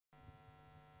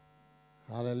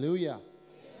Hallelujah. Amen.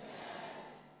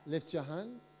 Lift your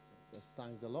hands. Just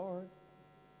thank the Lord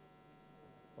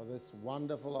for this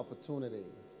wonderful opportunity.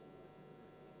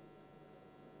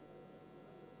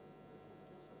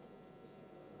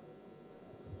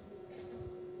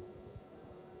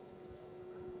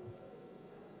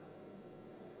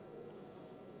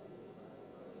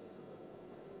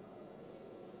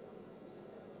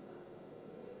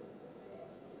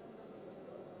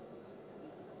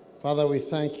 Father, we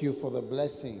thank you for the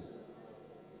blessing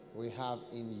we have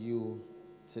in you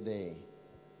today.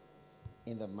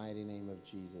 In the mighty name of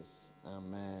Jesus.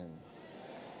 Amen.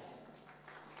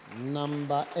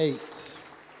 Number 8.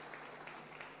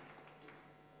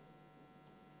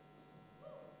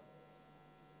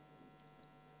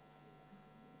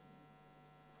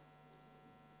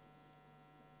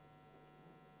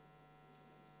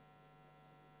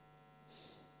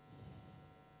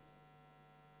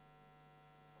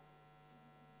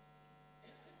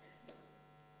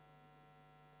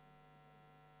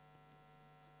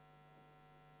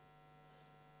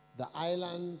 The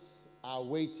islands are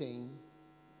waiting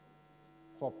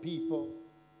for people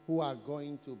who are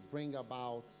going to bring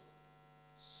about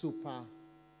supernatural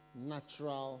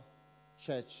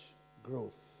church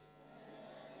growth.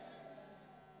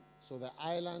 So the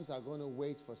islands are going to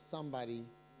wait for somebody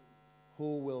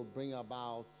who will bring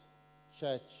about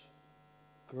church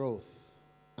growth.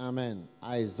 Amen.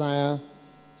 Isaiah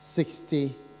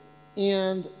 60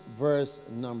 and verse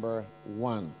number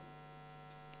 1.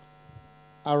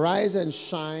 Arise and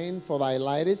shine, for thy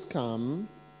light is come,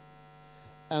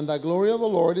 and the glory of the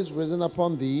Lord is risen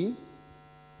upon thee.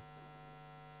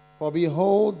 For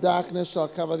behold, darkness shall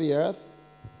cover the earth,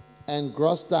 and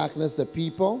gross darkness the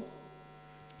people.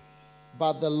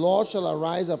 But the Lord shall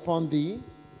arise upon thee,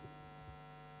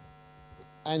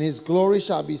 and his glory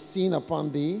shall be seen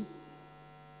upon thee,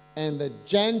 and the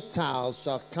Gentiles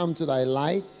shall come to thy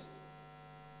light.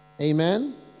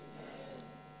 Amen.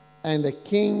 And the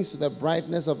kings to the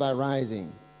brightness of thy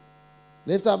rising.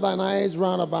 Lift up thine eyes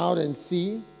round about and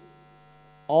see.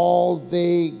 All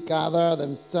they gather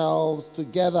themselves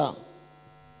together.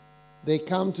 They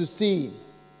come to see.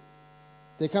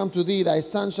 They come to thee. Thy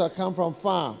sons shall come from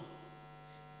far,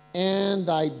 and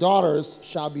thy daughters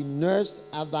shall be nursed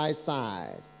at thy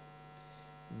side.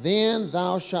 Then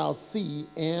thou shalt see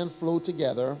and flow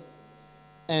together,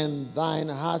 and thine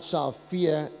heart shall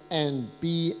fear and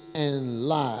be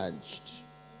enlarged.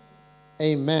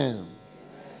 Amen. Amen.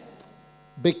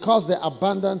 Because the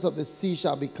abundance of the sea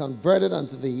shall be converted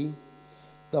unto thee,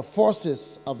 the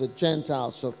forces of the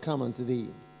Gentiles shall come unto thee.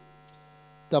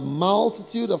 The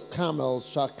multitude of camels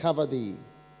shall cover thee,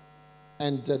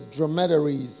 and the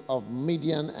dromedaries of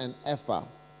Midian and Ephah.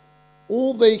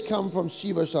 All they come from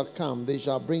Sheba shall come. They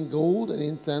shall bring gold and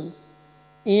incense,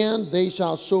 and they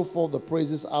shall show forth the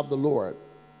praises of the Lord.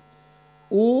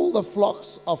 All the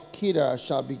flocks of Kedar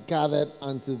shall be gathered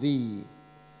unto thee.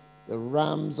 The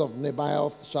rams of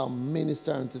Nebaioth shall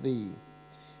minister unto thee.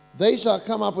 They shall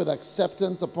come up with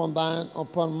acceptance upon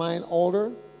mine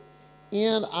altar,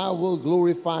 and I will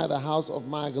glorify the house of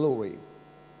my glory.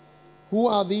 Who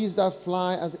are these that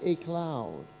fly as a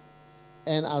cloud,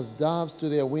 and as doves to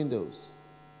their windows?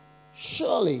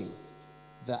 Surely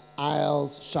the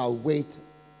isles shall wait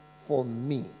for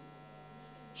me.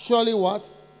 Surely what?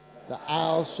 The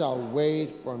isles shall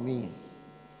wait for me.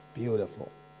 Beautiful.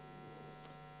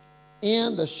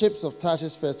 And the ships of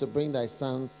Tarshish first to bring thy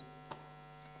sons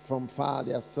from far,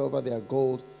 their silver, their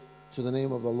gold, to the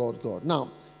name of the Lord God. Now,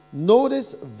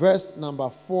 notice verse number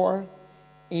 4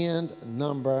 and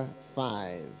number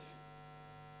 5.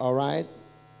 All right?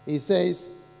 He says,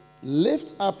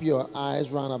 lift up your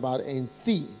eyes round about and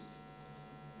see.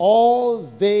 All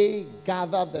they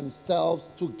gather themselves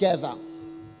together,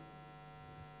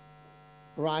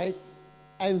 right?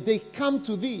 And they come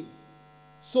to thee.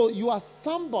 So you are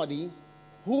somebody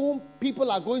whom people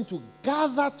are going to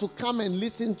gather to come and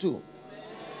listen to.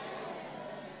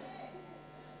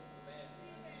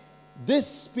 This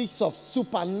speaks of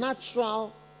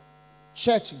supernatural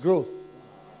church growth.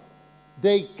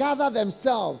 They gather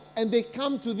themselves and they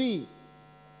come to thee.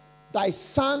 Thy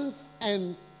sons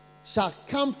and shall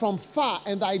come from far,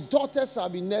 and thy daughters shall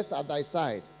be nursed at thy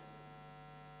side.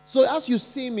 So as you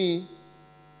see me,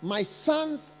 my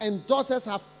sons and daughters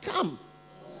have come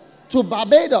to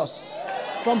Barbados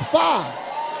from far.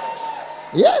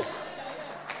 Yes.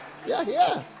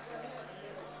 Yeah.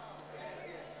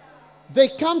 They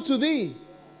come to thee.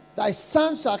 Thy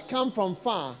sons shall come from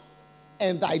far,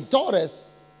 and thy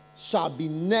daughters shall be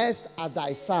nursed at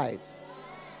thy side.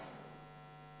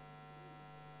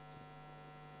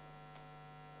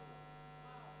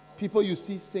 People you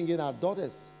see singing are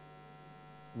daughters.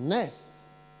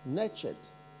 Nest, nurtured,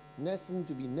 nursing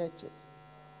to be nurtured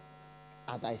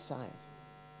at thy side.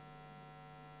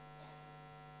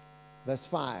 Verse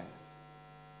 5.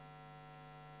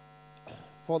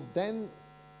 For then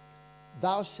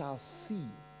thou shalt see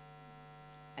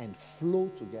and flow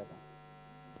together.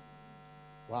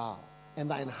 Wow. And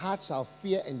thine heart shall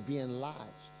fear and be enlarged.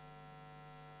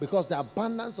 Because the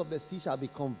abundance of the sea shall be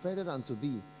converted unto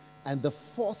thee, and the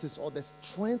forces or the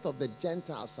strength of the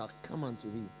Gentiles shall come unto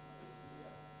thee.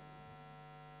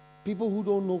 People who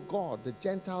don't know God, the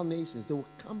Gentile nations, they will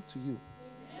come to you.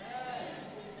 Amen.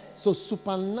 So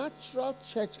supernatural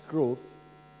church growth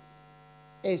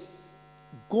is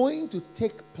going to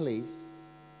take place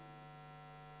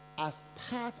as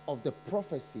part of the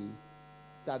prophecy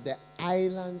that the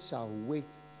islands shall wait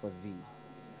for thee.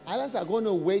 Islands are going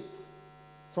to wait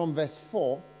from verse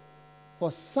 4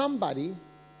 for somebody,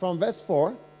 from verse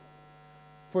 4,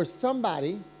 for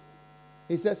somebody,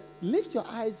 he says, lift your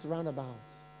eyes round about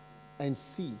and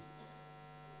see.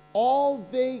 All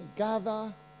they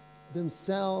gather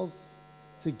themselves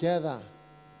together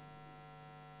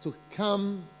to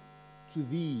come to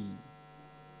thee.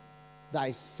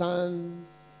 Thy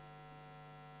sons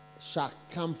shall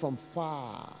come from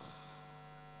far,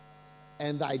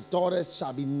 and thy daughters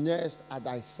shall be nursed at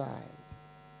thy side.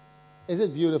 Is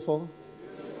it beautiful?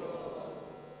 It's beautiful.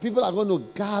 People are going to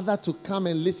gather to come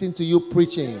and listen to you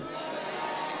preaching.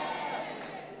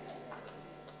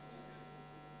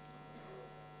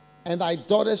 And thy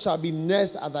daughters shall be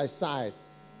nursed at thy side.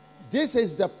 This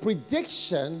is the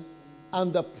prediction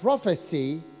and the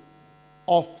prophecy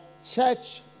of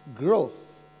church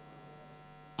growth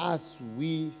as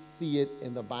we see it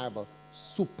in the Bible.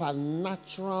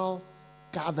 Supernatural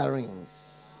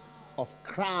gatherings of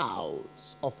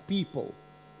crowds of people,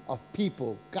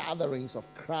 gatherings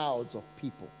of crowds of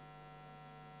people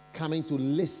coming to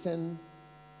listen,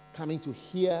 coming to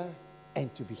hear,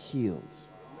 and to be healed.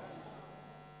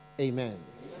 Amen. Amen.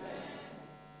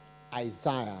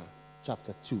 Isaiah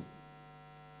chapter 2.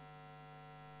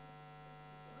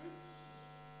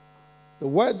 The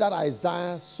word that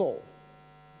Isaiah saw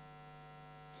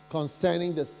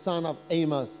concerning the son of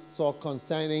Amos, saw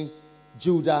concerning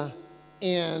Judah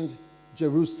and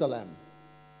Jerusalem.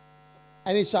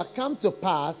 And it shall come to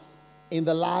pass in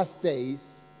the last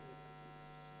days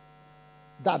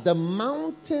that the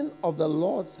mountain of the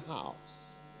Lord's house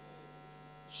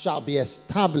shall be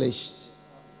established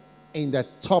in the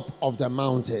top of the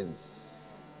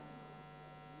mountains,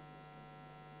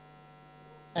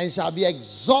 and shall be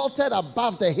exalted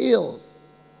above the hills,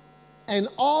 and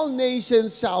all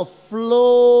nations shall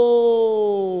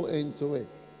flow into it.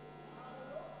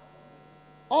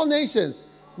 All nations.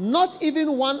 Not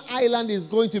even one island is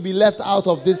going to be left out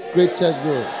of this great church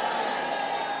growth.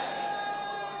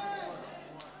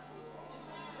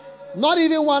 Not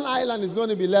even one island is going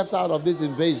to be left out of this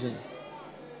invasion.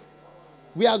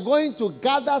 We are going to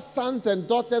gather sons and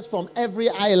daughters from every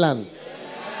island.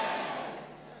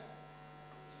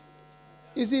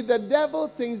 You see, the devil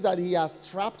thinks that he has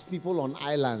trapped people on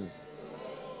islands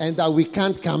and that we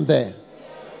can't come there.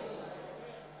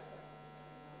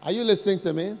 Are you listening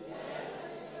to me?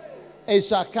 It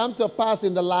shall come to pass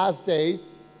in the last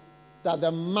days that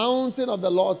the mountain of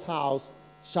the Lord's house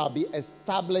shall be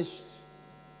established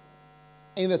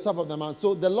in the top of the mountain.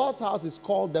 So the Lord's house is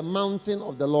called the mountain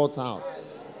of the Lord's house.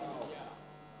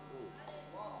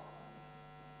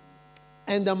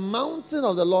 And the mountain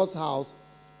of the Lord's house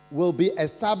will be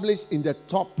established in the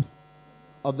top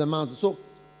of the mountain. So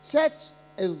church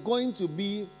is going to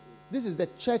be, this is the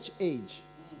church age.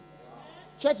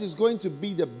 Church is going to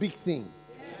be the big thing.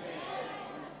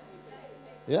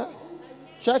 Yeah?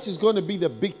 Church is going to be the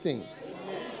big thing.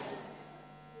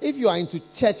 If you are into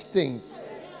church things,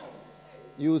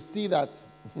 you will see that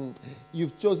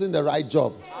you've chosen the right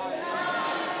job.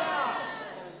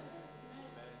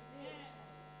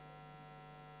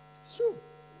 It's true.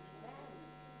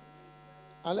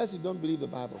 Unless you don't believe the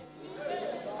Bible.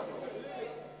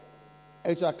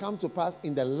 It shall come to pass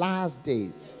in the last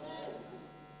days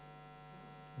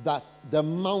that the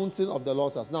mountain of the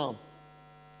Lord's house. Now,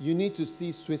 you need to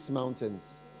see Swiss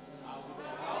mountains.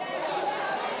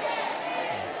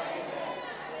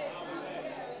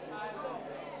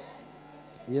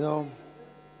 You know,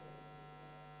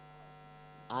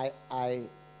 I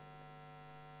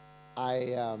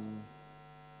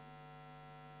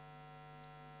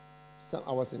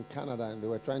was in Canada and they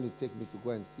were trying to take me to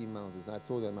go and see mountains. I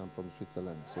told them I'm from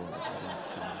Switzerland, so I don't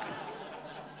see mountains.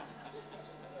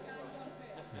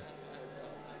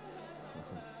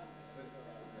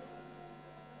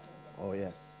 Oh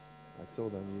yes, I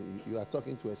told them you are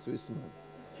talking to a Swiss man.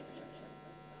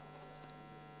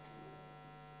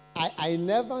 I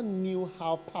never knew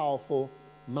how powerful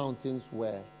mountains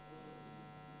were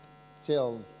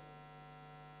till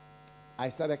I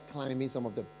started climbing some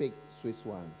of the big Swiss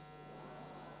ones.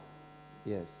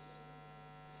 Yes.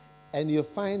 And you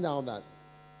find out that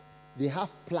they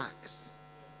have plaques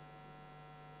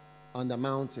on the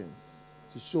mountains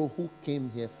to show who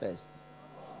came here first.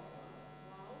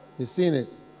 You seen it?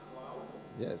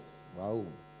 Yes. Wow.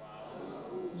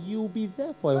 You'll be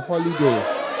there for a holiday.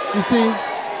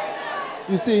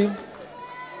 You see,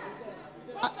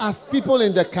 as people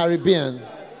in the Caribbean,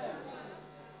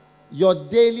 your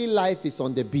daily life is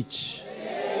on the beach.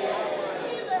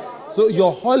 So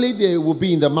your holiday will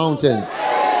be in the mountains.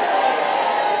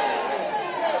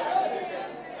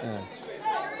 Yes.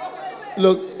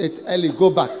 Look, it's early. Go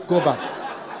back.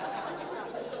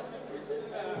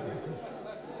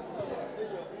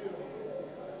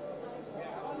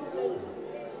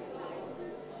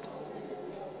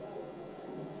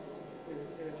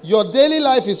 Your daily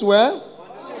life is where?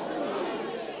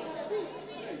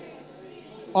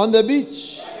 On the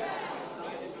beach.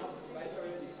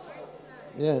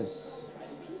 Yes.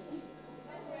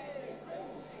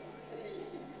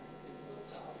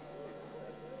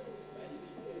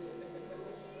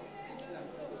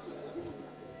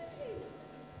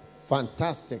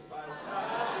 Fantastic.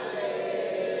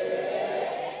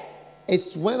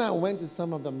 It's when I went to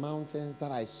some of the mountains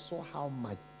that I saw how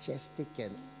majestic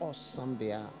and awesome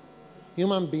they are.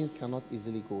 Human beings cannot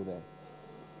easily go there.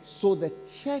 So the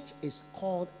church is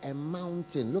called a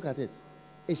mountain. Look at it.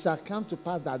 It shall come to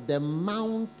pass that the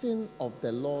mountain of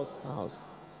the Lord's house.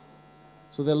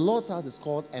 So the Lord's house is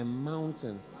called a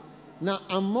mountain. Now,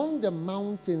 among the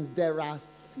mountains, there are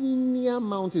senior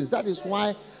mountains. That is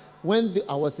why when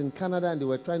I was in Canada and they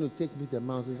were trying to take me to the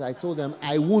mountains, I told them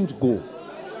I won't go.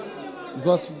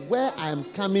 Because where I am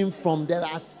coming from, there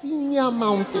are senior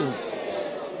mountains.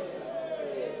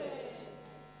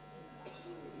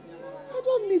 I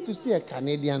don't need to see a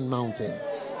Canadian mountain.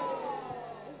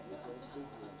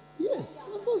 Yes,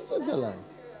 I'm from Switzerland.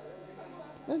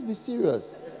 Let's be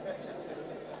serious.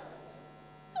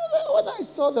 When I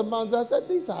saw the mountains, I said,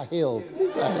 these are hills.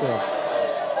 These are hills.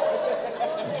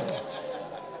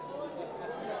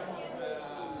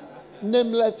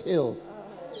 Nameless hills.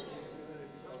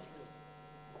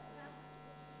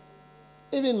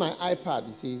 Even my iPad,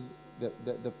 you see,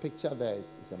 the picture there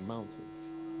is a mountain.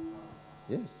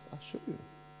 Yes, I'll show you.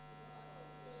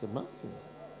 It's a mountain.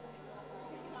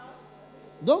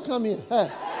 Don't come here. Hey.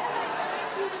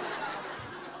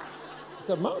 It's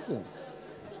a mountain.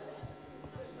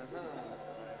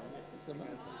 It's a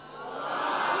mountain.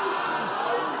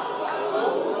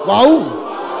 Wow.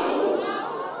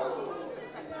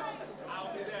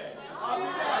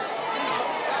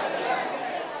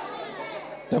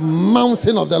 The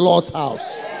mountain of the Lord's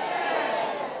house.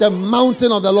 The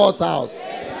mountain of the Lord's house.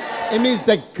 It means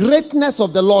the greatness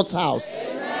of the Lord's house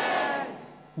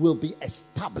will be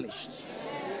established.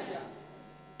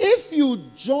 If you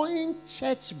join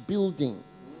church building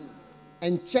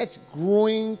and church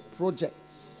growing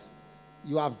projects,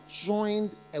 you have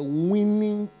joined a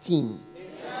winning team.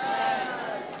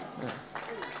 Yes.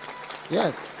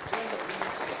 Yes.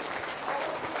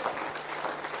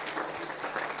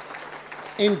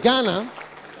 In Ghana,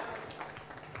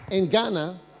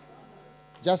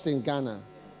 just in Ghana,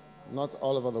 not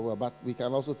all over the world, but we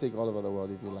can also take all over the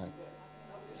world if you like.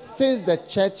 Since the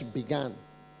church began,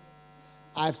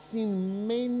 I've seen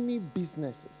many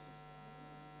businesses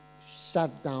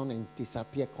shut down and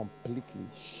disappear completely.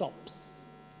 Shops,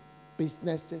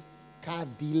 businesses, car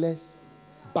dealers,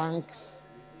 banks.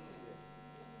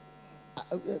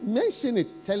 Mention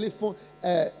it, telephone,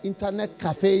 internet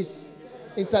cafes,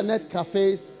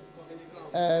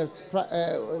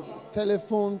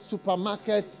 telephone,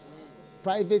 supermarkets,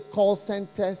 private call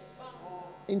centers,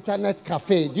 internet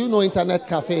cafe. Do you know internet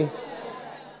cafe?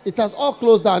 It has all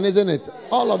closed down, isn't it?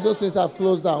 All of those things have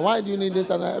closed down. Why do you need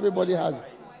internet? Everybody has it.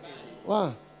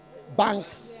 Wow.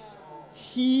 Banks.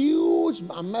 Huge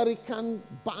American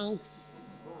banks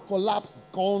collapsed,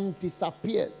 gone,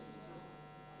 disappeared.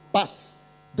 But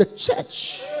the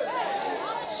church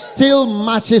still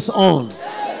marches on.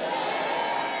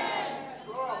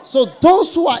 So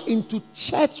those who are into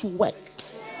church work,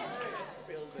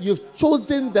 you've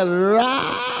chosen the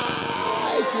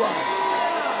right one.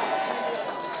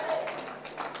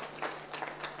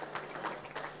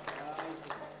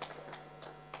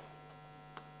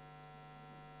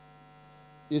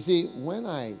 You see, when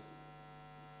I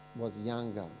was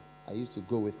younger, I used to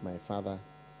go with my father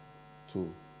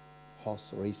to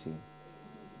horse racing.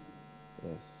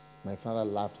 Yes, my father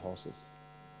loved horses.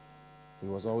 He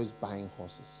was always buying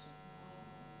horses.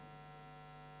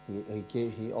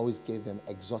 He always gave them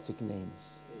exotic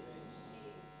names.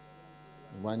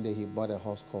 And one day he bought a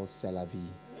horse called C'est la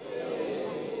vie.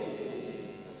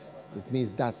 It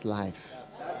means that's life.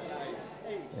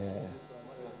 Yeah.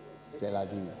 C'est la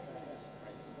vie.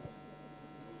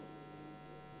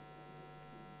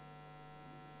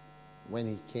 When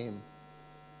he came,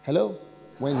 hello?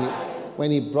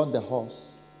 When he brought the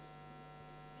horse,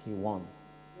 he won.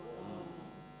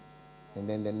 And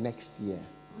then the next year,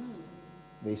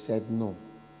 they said, no,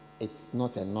 it's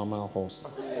not a normal horse.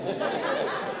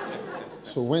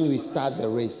 So when we start the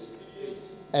race,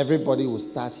 everybody will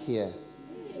start here.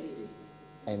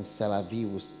 And C'est la vie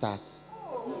will start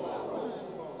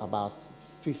about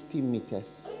 50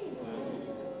 meters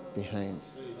behind.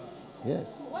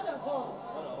 Yes. What a horse.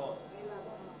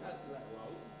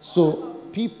 So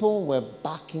people were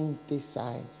backing this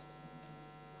side.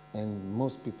 And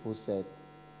most people said,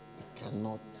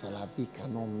 C'est la vie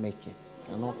cannot make it,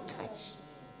 cannot catch.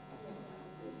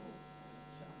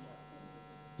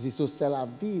 You see, so C'est la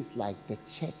vie is like the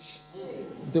church.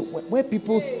 Where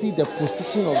people see the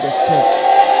position of the church,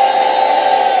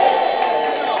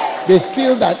 they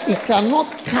feel that it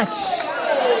cannot catch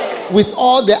with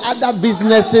all the other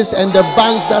businesses and the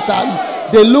banks that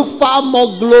are, they look far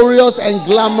more glorious and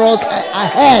glamorous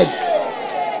ahead.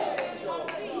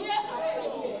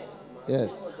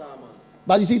 Yes.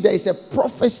 But you see, there is a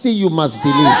prophecy you must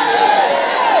believe.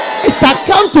 It shall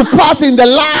come to pass in the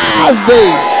last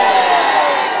days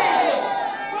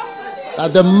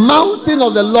that the mountain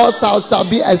of the Lord's house shall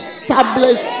be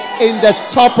established in the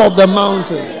top of the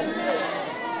mountain.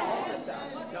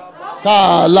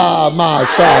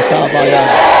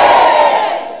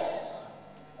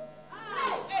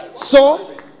 So,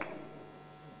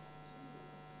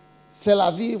 C'est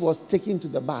la vie was taken to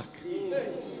the back.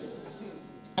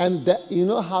 And you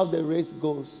know how the race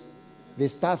goes? They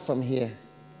start from here.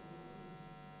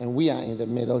 And we are in the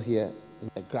middle here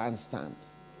in the grandstand.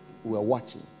 We're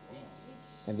watching.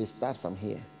 And they start from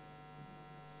here.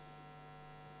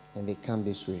 And they come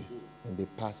this way. And they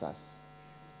pass us.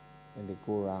 And they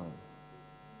go around.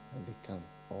 And they come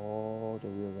all the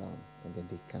way around. And then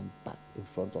they come back in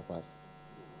front of us.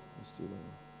 You see them.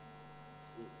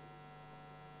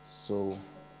 So,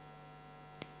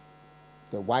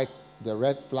 the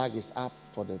red flag is up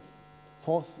for the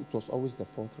fourth. It was always the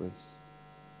fourth race.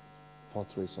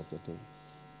 Fourth race of the day.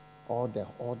 All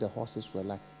the horses were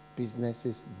like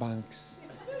businesses, banks,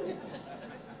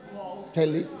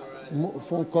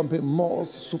 telephone company,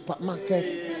 malls,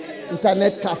 supermarkets,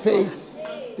 internet cafes.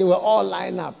 They were all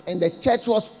lined up. And the church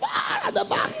was far at the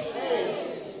back.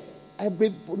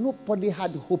 Nobody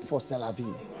had hope for C'est la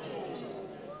vie.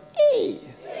 Hey.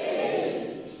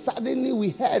 Suddenly we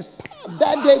heard,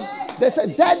 they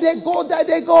said, there they go, there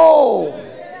they go.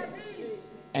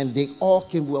 And they all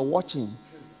came, we were watching.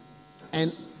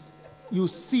 And you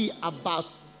see about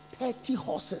 30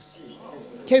 horses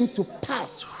came to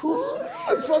pass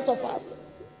in front of us.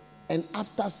 And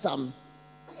after some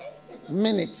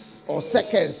minutes or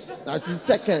seconds, 30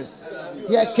 seconds,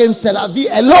 here came C'est la vie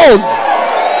alone.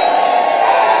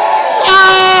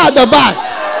 At the back.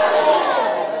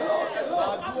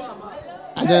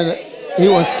 And then he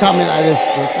was coming like this.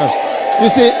 You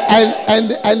see,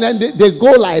 and then they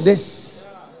go like this.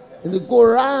 And they go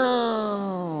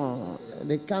around. And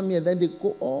they come here. Then they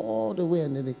go all the way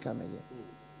and then they come again.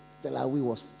 C'est la vie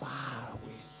was far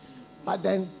away. But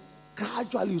then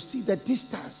gradually you see the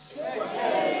distance.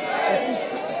 The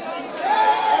distance.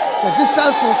 The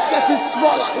distance was getting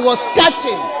smaller. It was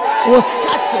catching. It was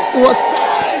catching. It was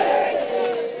catching.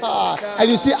 And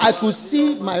you see, I could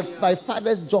see my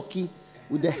father's jockey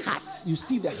with the hat. You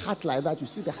see the hat like that. You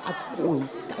see the hat. Oh,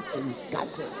 he's catching. He's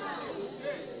catching.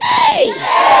 Hey!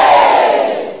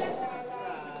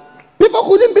 People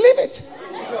couldn't believe it.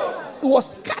 It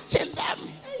was catching them.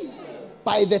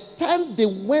 By the time they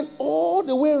went all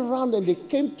the way around and they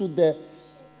came to the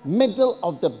middle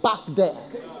of the back there,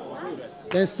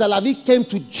 then C'est la vie came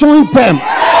to join them.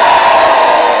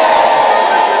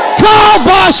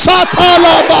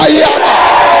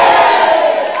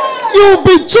 You'll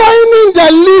be joining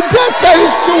the leaders very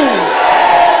soon.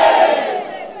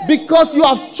 Because you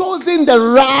have chosen the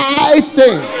right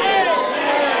thing.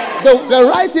 The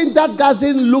right thing that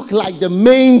doesn't look like the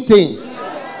main thing.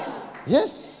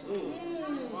 Yes.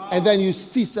 And then you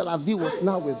see C'est la vie was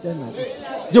now with them like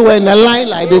this. They were in a line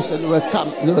like this and they were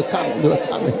coming. They were coming. They were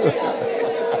coming. They were coming.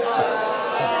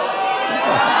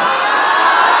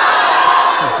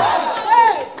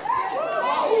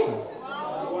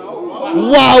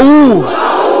 Wow.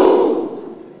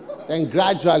 Then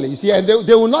gradually, you see, and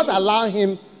they will not allow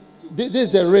him, this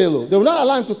is the real, they will not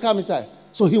allow him to come inside.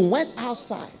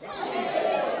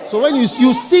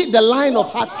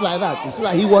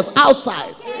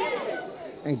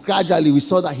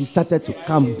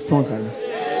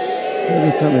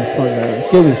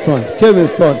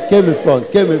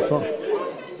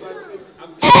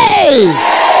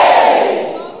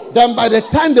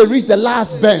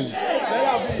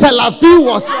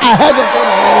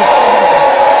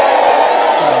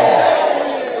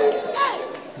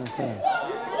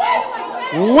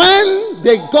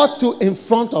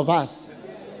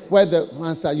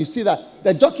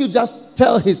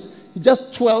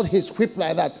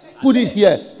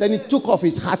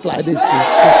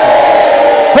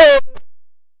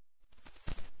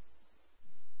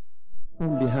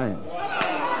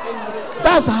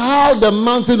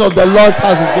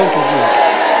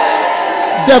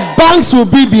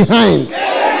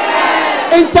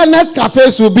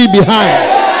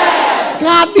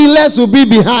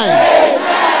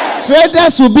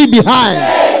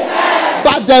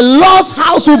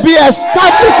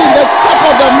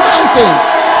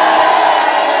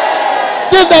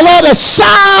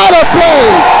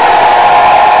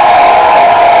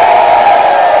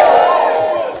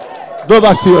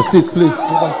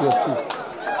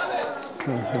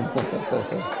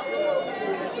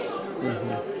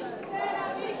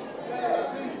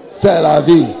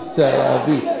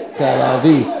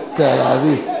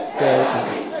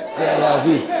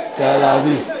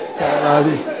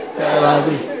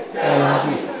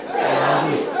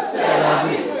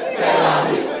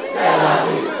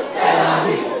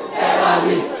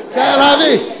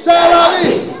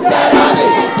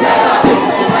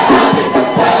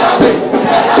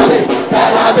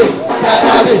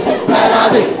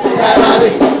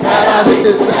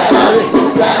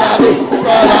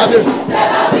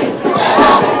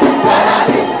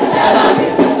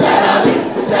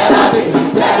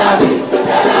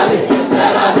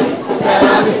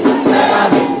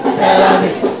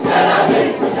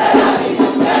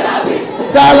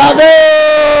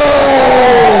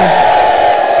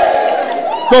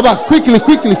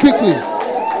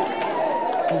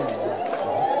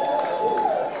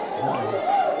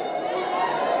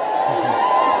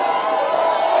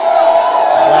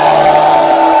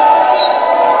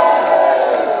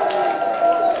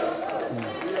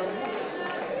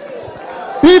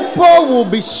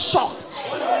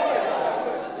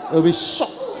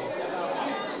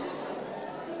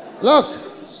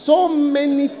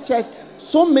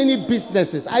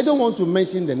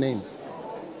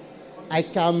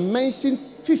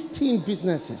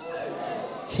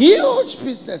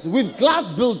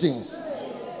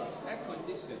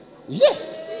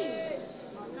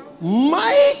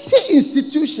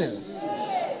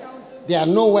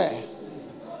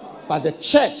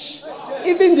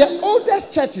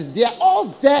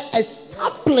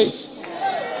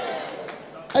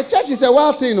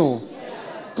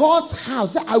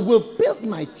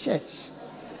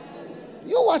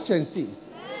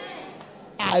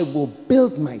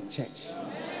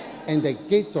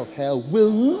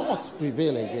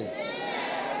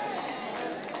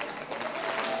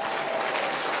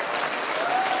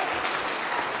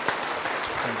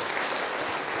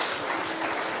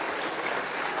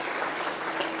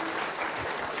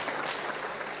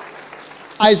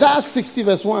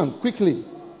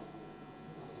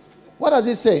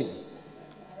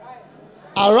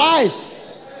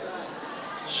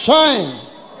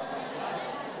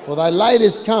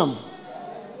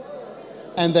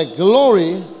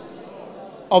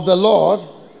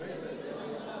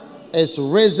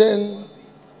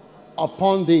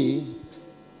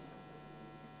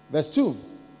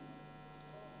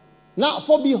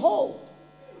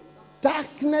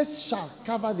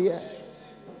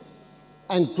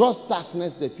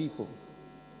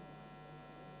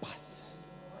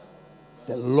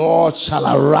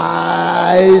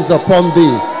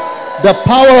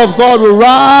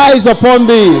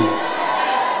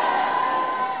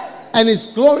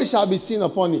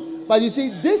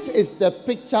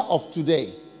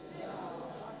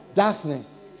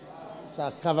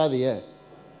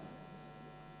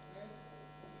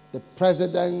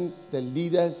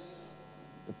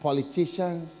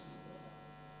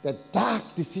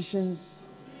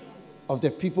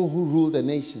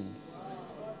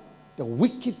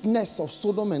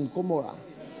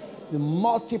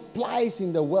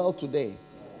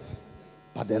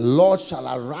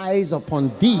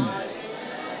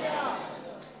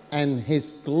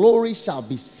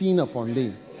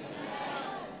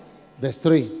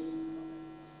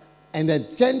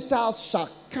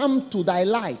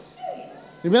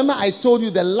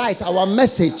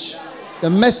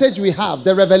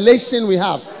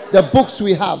 the books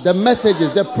we have, the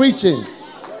messages, the preaching,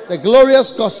 the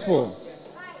glorious gospel.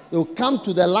 They will come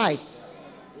to the light,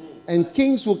 and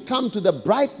kings will come to the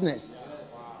brightness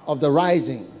of the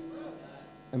rising.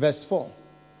 And verse 4.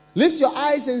 Lift your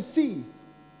eyes and see.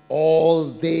 All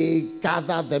they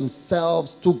gather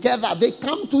themselves together. They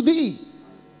come to thee.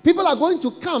 People are going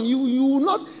to come.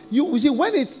 You see,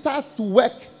 when it starts to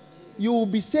work, you will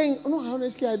be saying, "Oh, no,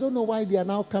 honestly, I don't know why they are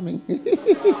now coming."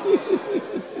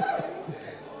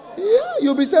 Yeah,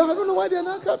 you'll be saying, "I don't know why they are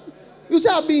now coming." You say,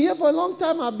 "I've been here for a long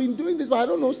time. I've been doing this, but I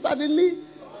don't know. Suddenly,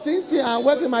 things here are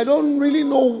working. I don't really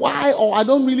know why, or I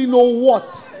don't really know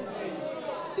what."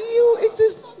 It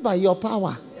is not by your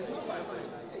power.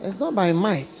 It's not by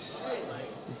might.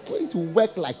 It's going to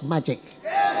work like magic.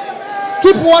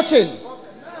 Keep watching.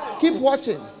 Keep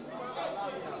watching.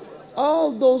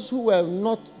 All those who were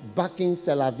not backing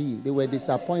Selavi, they were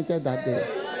disappointed that day.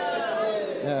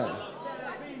 Yeah.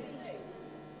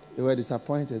 They were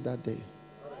disappointed that day.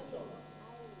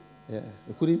 Yeah.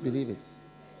 They couldn't believe it.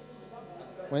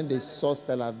 When they saw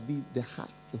Selavi, the hat,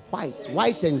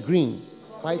 white and green.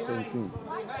 White and green.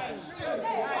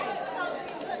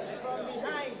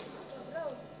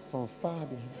 From far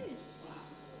behind.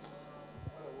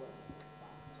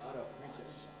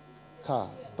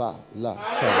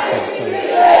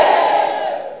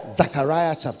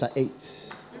 Zechariah chapter 8.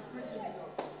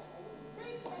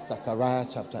 Zechariah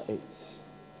chapter 8.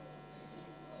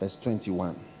 Verse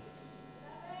 21.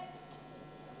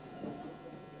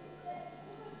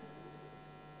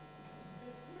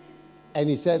 And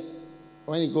he says,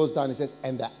 when he goes down, he says,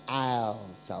 "And the isle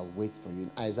shall wait for you,"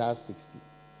 in Isaiah 60.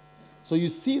 So you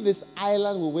see this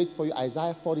island will wait for you.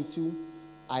 Isaiah 42,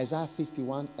 Isaiah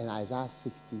 51, and Isaiah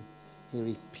 60. He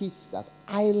repeats that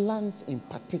islands in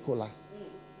particular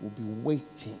will be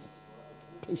waiting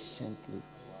patiently.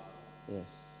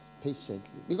 Yes,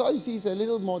 patiently. Because you see, it's a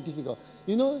little more difficult.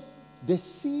 You know, the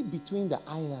sea between the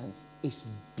islands is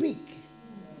big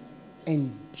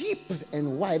and deep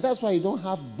and wide. That's why you don't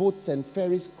have boats and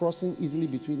ferries crossing easily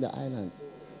between the islands.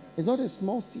 It's not a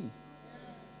small sea.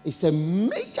 It's a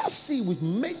major sea with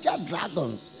major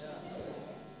dragons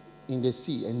in the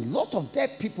sea, and a lot of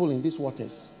dead people in these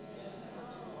waters.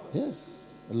 Yes,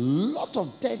 a lot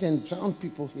of dead and drowned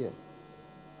people here.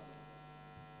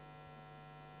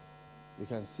 You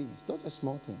can see, it's not a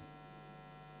small thing.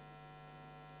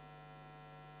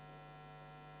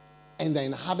 And the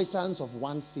inhabitants of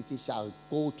one city shall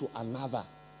go to another,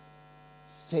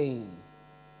 saying,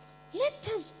 "Let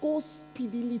us go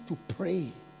speedily to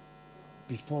pray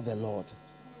before the Lord,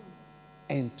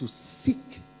 and to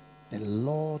seek the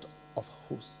Lord of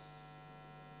hosts.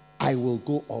 I will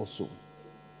go also."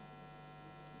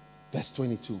 Verse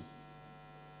 22.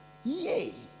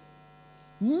 Yea,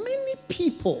 many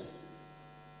people,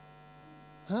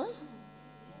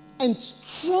 and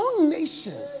strong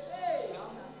nations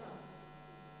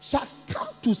shall come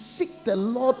to seek the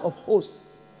Lord of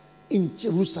hosts in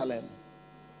Jerusalem,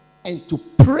 and to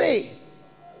pray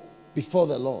before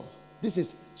the Lord. This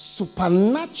is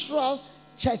supernatural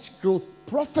church growth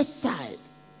prophesied.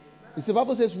 You see, the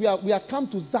Bible says we are come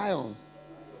to Zion,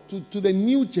 to the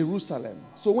new Jerusalem.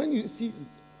 So when you see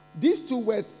these two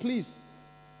words, please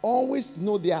always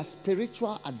know they are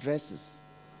spiritual addresses.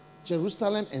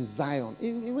 Jerusalem and Zion.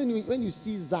 When you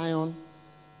see Zion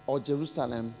or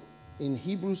Jerusalem in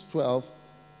Hebrews 12,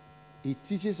 it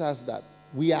teaches us that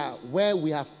we are where we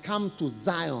have come to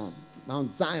Zion,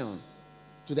 Mount Zion,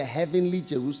 to the heavenly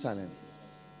Jerusalem,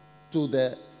 to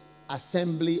the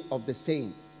assembly of the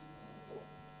saints,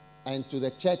 and to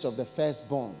the church of the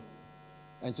firstborn,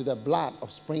 and to the blood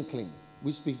of sprinkling,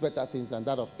 which speaks better things than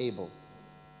that of Abel,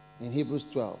 in Hebrews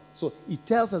 12. So it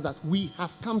tells us that we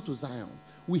have come to Zion.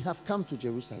 We have come to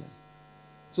Jerusalem.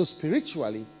 So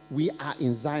spiritually, we are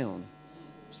in Zion.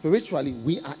 Spiritually,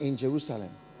 we are in Jerusalem.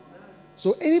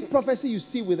 So any prophecy you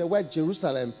see with the word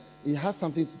Jerusalem, it has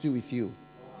something to do with you.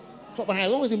 So, but I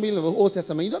don't want to believe the Old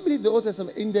Testament. You don't believe the Old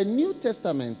Testament. In the New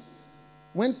Testament,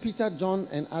 when Peter, John,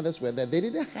 and others were there, they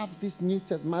didn't have this New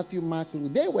Testament, Matthew, Mark,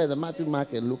 Luke. They were the Matthew,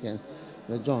 Mark, and Luke, and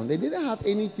the John. They didn't have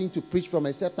anything to preach from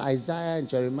except Isaiah and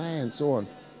Jeremiah and so on.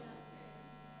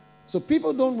 So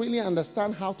people don't really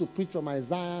understand how to preach from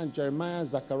Isaiah and Jeremiah,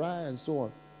 Zechariah, and so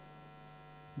on.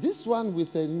 This one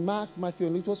with Mark, Matthew,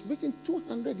 and Luke, it was written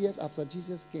 200 years after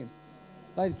Jesus came.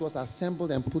 That it was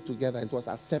assembled and put together. It was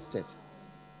accepted.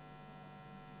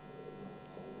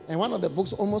 And one of the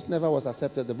books almost never was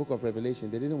accepted, the book of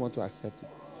Revelation. They didn't want to accept it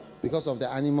because of the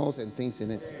animals and things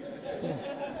in it. Yes.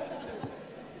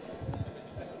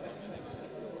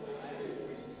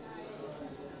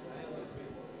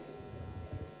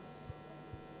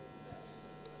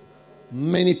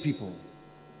 Many people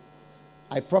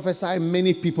I prophesy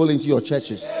many people into your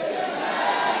churches.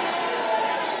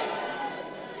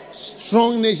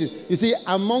 Strong nations. You see,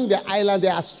 among the island,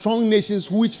 there are strong nations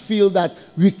which feel that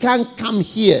we can't come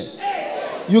here.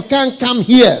 You can't come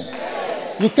here.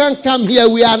 You can't come here.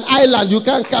 We are an island. You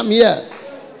can't come here.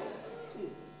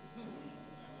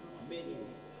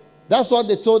 That's what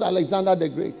they told Alexander the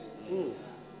Great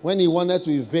when he wanted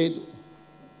to invade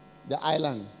the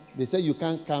island. They said, you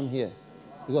can't come here.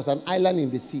 It was an island in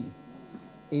the sea.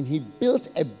 And he built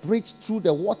a bridge through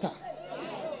the water.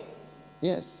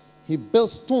 Yes. He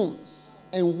built stones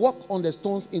and walked on the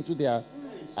stones into their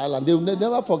island. They will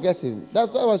never forget him.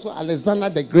 That's why I was Alexander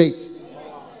the Great.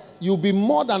 You'll be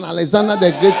more than Alexander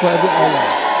the Great for every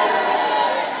island.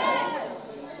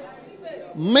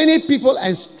 Many people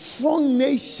and strong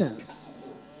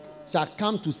nations shall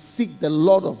come to seek the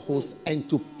Lord of hosts and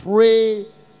to pray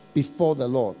before the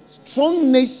Lord.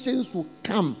 Strong nations will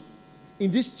come. In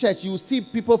this church, you will see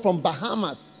people from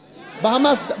Bahamas.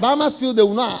 Bahamas feel they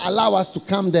will not allow us to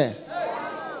come there.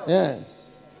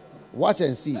 Yes. Watch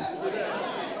and see.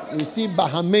 You see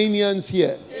Bahamanians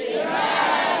here.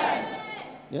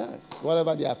 Yes.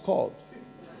 Whatever they are called.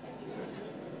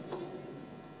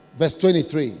 Verse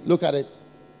 23. Look at it.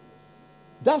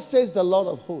 Thus says the Lord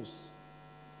of hosts.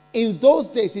 In those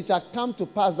days it shall come to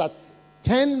pass that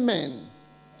 10 men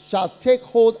shall take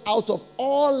hold out of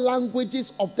all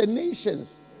languages of the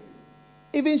nations,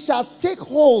 even shall take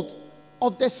hold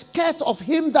of the skirt of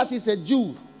him that is a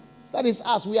Jew. That is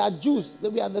us. We are Jews.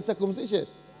 We are the circumcision.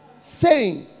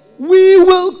 Saying, we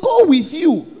will go with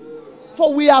you,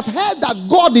 for we have heard that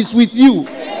God is with you.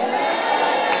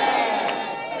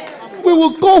 We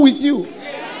will go with you,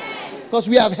 because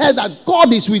we have heard that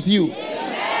God is with you.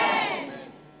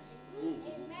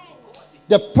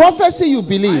 The prophecy you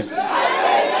believe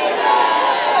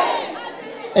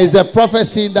is a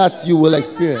prophecy that you will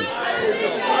experience.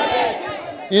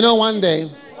 You know, one day,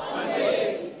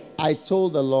 I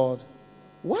told the Lord,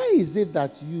 why is it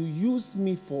that you use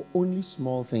me for only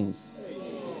small things?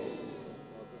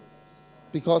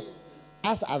 Because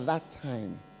as at that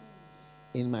time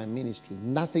in my ministry,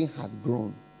 nothing had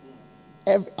grown.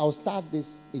 I'll start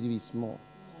this, it will be small.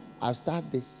 I'll start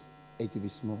this, it will be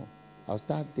small. I'll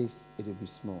start this, it will be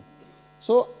small.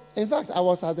 So, in fact, I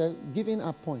was at a giving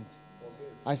up point.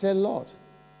 I said, Lord,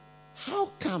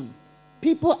 how come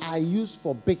people are used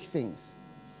for big things,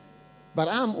 but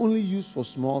I'm only used for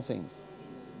small things?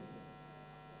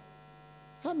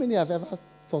 How many have ever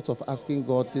thought of asking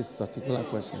God this particular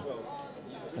question?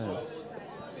 Yes.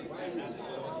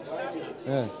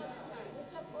 Yes.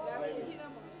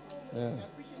 Yeah.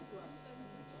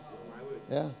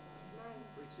 Yeah.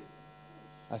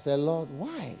 I said, Lord,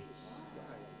 why?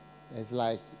 It's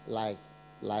like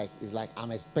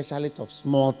I'm a specialist of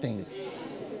small things.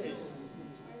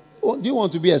 Oh, do you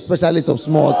want to be a specialist of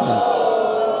small things?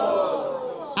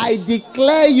 I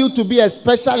declare you to be a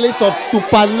specialist of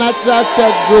supernatural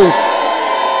church growth.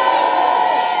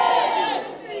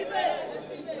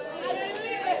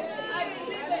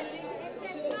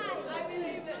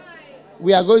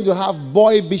 We are going to have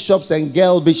boy bishops and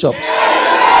girl bishops.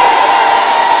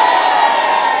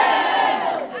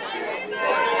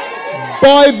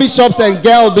 Boy bishops and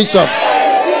girl bishops.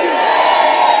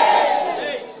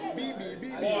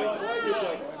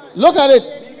 Look at it.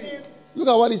 Look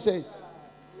at what he says.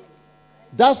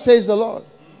 Thus says the Lord.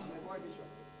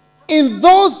 In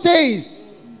those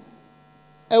days,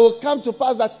 it will come to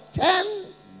pass that 10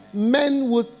 men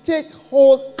will take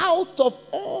hold out of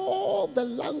all the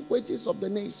languages of the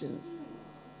nations.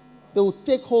 They will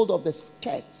take hold of the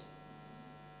skirt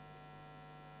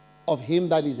of him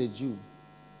that is a Jew,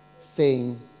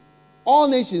 saying, all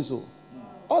nations,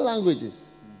 all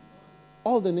languages,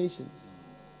 all the nations.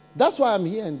 That's why I'm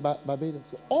here in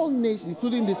Barbados. All nations,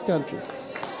 including this country.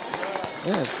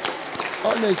 Yes,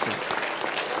 all nations.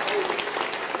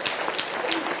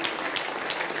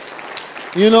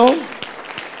 You know,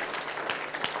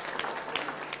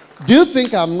 do you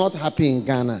think I'm not happy in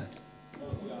Ghana?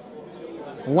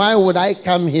 Why would I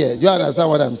come here? Do you understand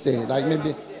what I'm saying? Like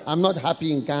maybe I'm not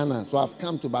happy in Ghana, so I've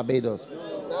come to Barbados.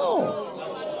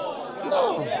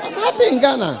 No, I'm happy in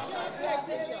Ghana.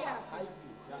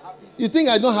 You think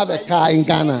I don't have a car in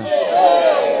Ghana?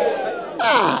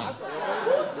 I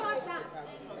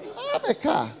have a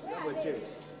car.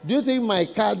 Do you think my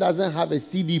car doesn't have a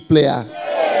CD player?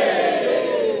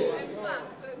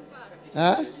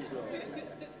 Huh?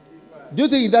 Do you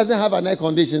think it doesn't have an air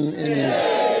conditioner in it?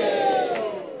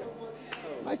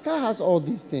 My car has all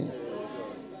these things.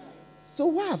 So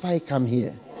why have I come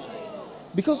here?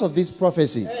 Because of this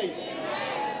prophecy.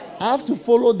 I have to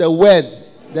follow the word,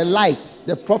 the light,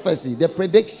 the prophecy, the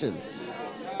prediction.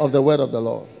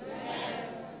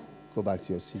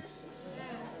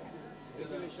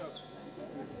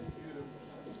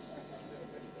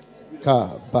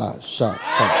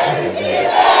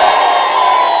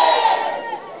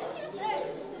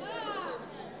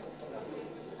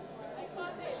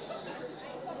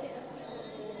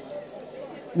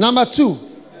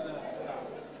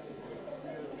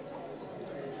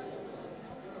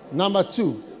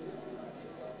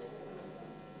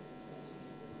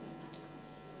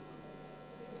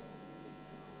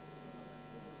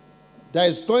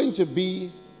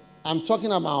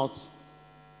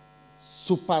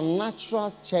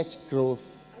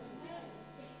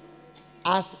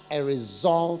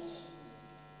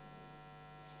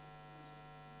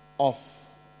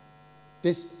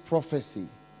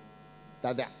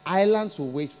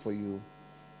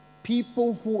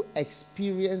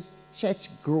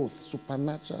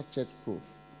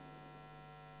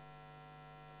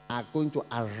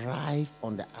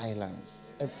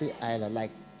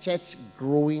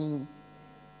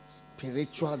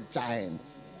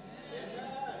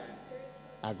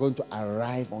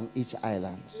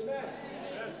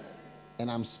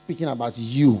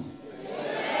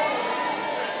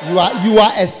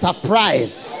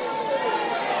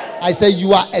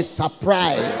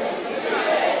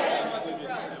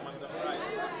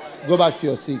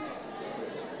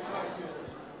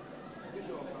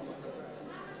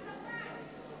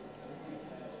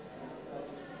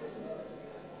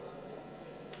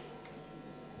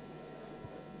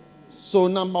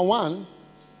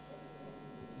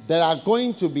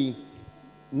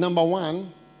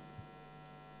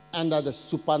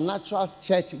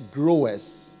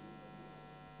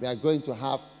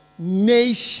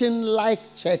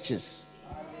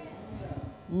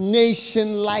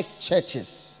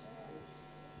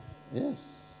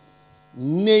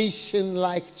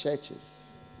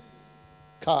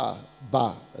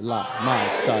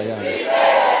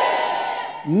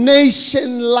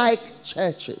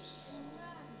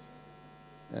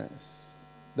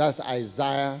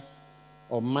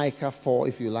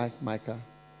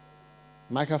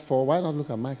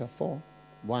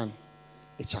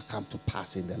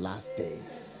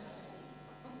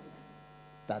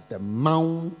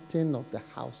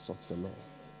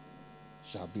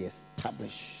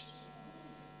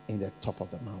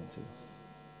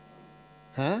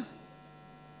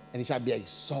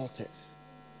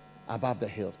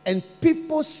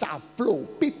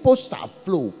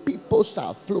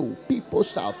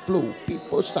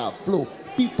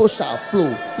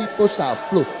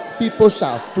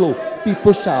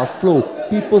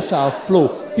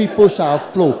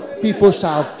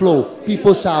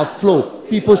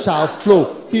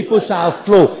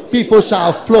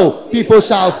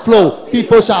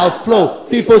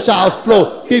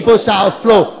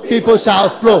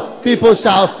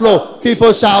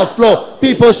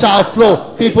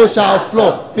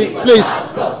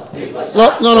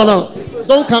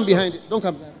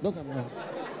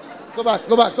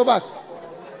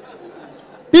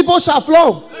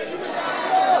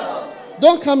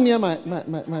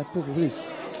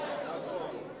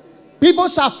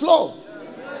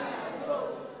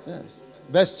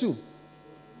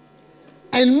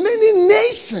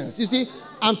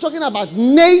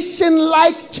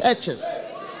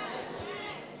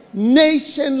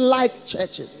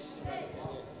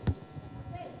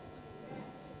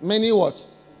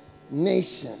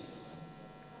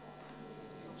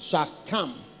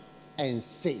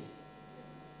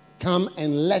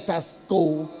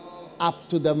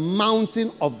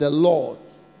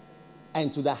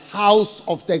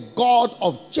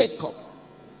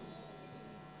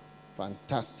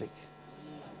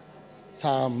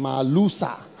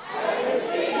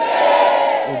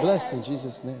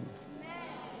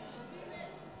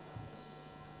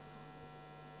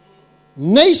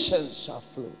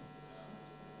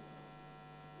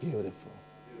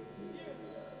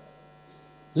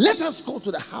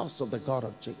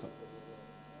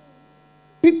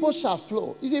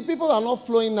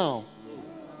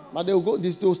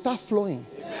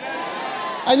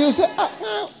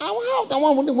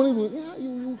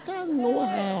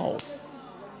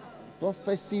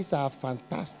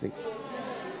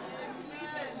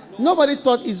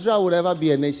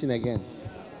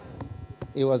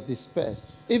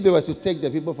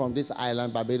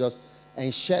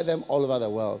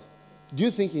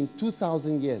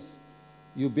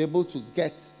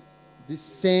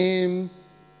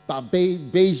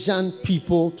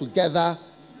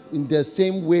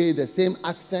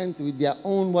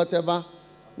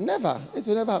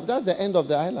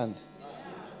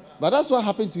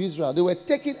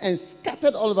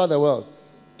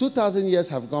 2,000 years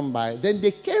have gone by. Then they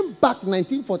came back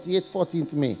 1948,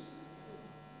 14th May.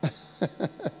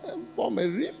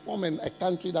 Reforming a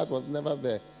country that was never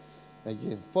there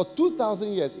again. For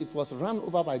 2,000 years, it was run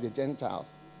over by the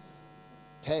Gentiles.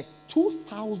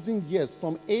 2,000 years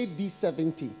from AD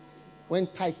 70, when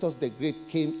Titus the Great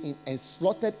came in and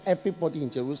slaughtered everybody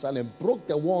in Jerusalem, broke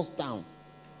the walls down.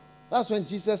 That's when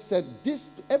Jesus said,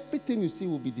 everything you see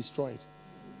will be destroyed.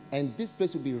 And this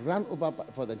place will be run over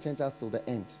for the Gentiles till the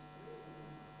end.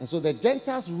 And so the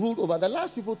Gentiles ruled over. The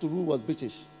last people to rule was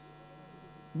British.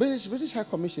 British High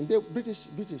Commission. British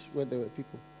were the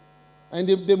people. And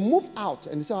they moved out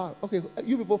and they said, okay,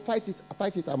 you people fight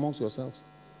it amongst yourselves.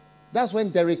 That's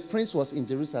when Derek Prince was in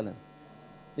Jerusalem.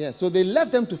 Yeah, so they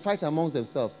left them to fight amongst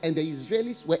themselves. And the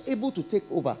Israelis were able to take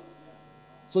over.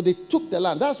 So they took the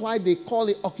land. That's why they call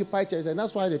it occupied territory. And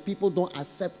that's why the people don't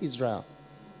accept Israel.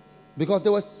 Because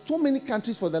there were so many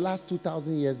countries for the last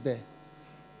 2,000 years there.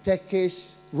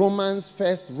 Turkish, Romans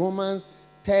first,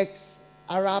 Turks,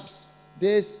 Arabs,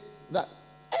 this, that.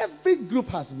 Every group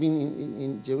has been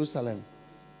in Jerusalem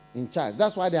in charge.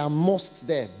 That's why there are mosques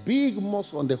there. Big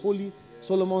mosques on the Holy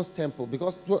Solomon's Temple.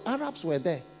 Because the Arabs were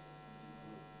there.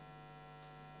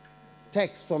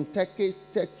 Turks from Turkey,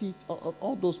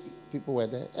 all those people were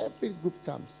there. Every group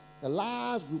comes. The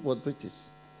last group was British.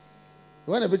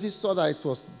 When the British saw that it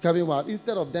was coming out,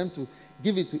 instead of them to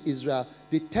give it to Israel,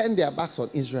 they turned their backs on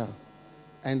Israel.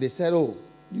 And they said, oh,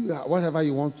 whatever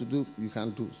you want to do, you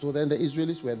can do. So then the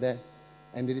Israelis were there.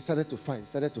 And they decided to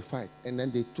fight. And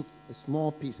then they took a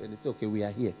small piece and they said, okay, we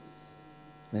are here.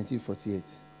 1948.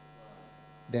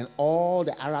 Then all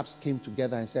the Arabs came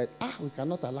together and said, we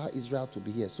cannot allow Israel to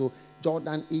be here. So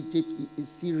Jordan, Egypt,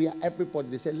 Syria, everybody,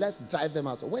 they said, let's drive them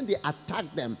out. So when they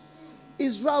attacked them,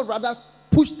 Israel rather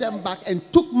pushed them back and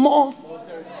took more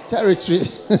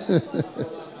territories.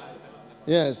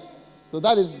 Yes. So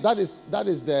that is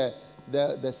the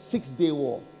 6-day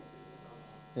war.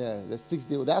 Yeah, the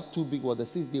 6-day war. They have two big wars, the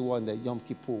 6-day war and the Yom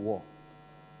Kippur war.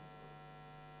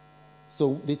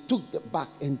 So they took the back.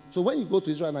 And so when you go to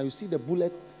Israel now, you see the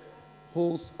bullet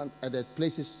holes at the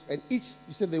places. And each,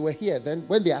 you said they were here. Then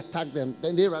when they attacked them,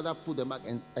 then they rather put them back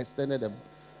and extended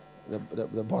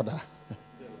the border.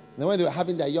 Then when they were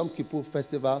having their Yom Kippur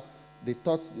festival, they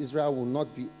thought Israel would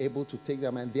not be able to take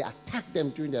them. And they attacked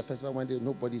them during their festival when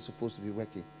nobody is supposed to be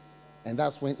working. And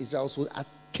that's when Israel also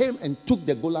came and took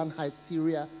the Golan Heights,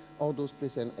 Syria, all those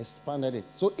places and expanded it.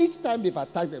 So each time they've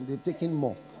attacked them, they've taken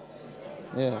more.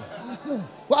 Yeah.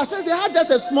 Well, at first they had just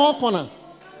a small corner.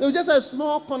 There was just a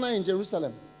small corner in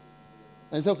Jerusalem.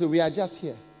 And said, okay, we are just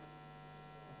here.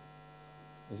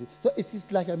 You see? So it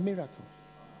is like a miracle.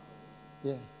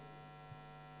 Yeah.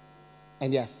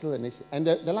 And they are still a nation. And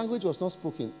the language was not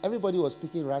spoken. Everybody was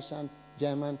speaking Russian,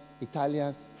 German,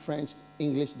 Italian, French,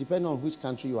 English, depending on which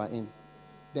country you are in.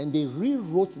 Then they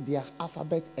rewrote their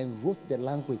alphabet and wrote the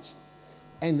language.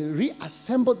 And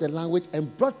reassembled the language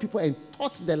and brought people and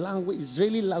taught the language,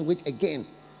 Israeli language again.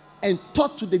 And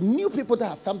taught to the new people that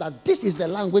have come that this is the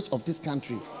language of this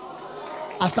country.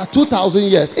 After 2,000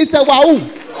 years. It's a wow.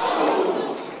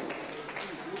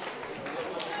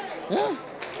 Yeah.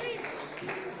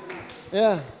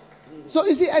 Yeah. So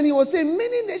you see, and he was saying,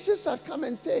 many nations shall come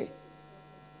and say.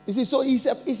 You see, so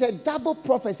it's a double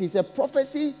prophecy. It's a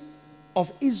prophecy of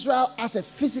Israel as a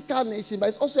physical nation, but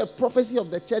it's also a prophecy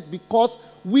of the church because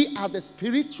we are the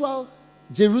spiritual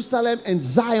Jerusalem and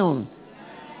Zion.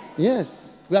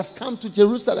 Yes, we have come to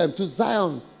Jerusalem, to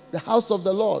Zion, the house of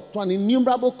the Lord, to an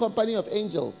innumerable company of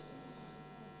angels.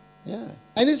 Yeah,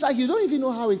 and it's like you don't even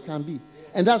know how it can be.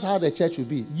 And that's how the church will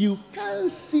be. You can't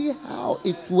see how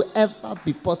it will ever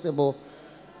be possible,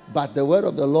 but the word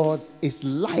of the Lord is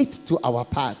light to our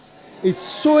paths.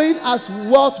 It's showing us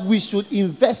what we should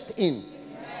invest in.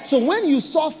 So when you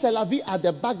saw Selavi at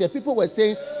the back, the people were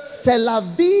saying,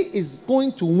 Selavi is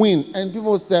going to win. And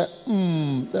people said,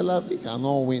 Selavi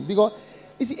cannot win. Because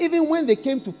you see, even when they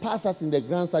came to pass us in the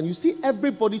grandstand, you see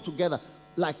everybody together,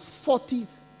 like 40,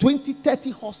 20,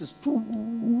 30 horses,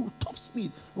 top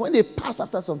speed. When they pass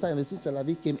after some time, they see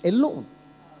Selavi came alone.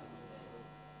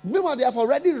 Meanwhile, they have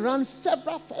already run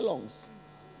several furlongs.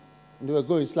 And they were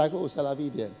going, it's like, oh,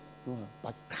 Selavi there. No,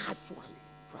 but gradually,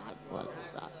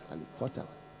 caught up.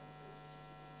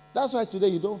 That's why today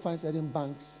you don't find certain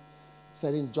banks,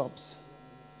 certain jobs,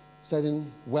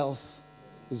 certain wealth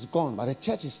is gone. But the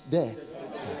church is there.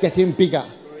 It's getting bigger.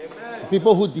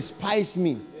 People who despise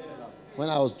me when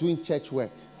I was doing church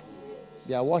work,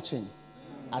 they are watching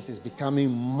as it's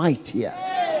becoming mightier.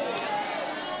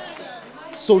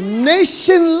 So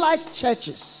nation-like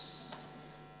churches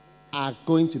are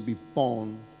going to be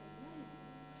born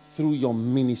through your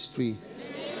ministry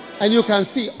And you can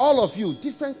see all of you,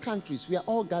 different countries, we are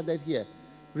all gathered here.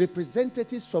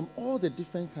 Representatives from all the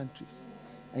different countries.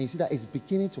 And you see that it's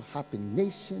beginning to happen.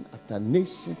 Nation after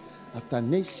nation after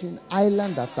nation,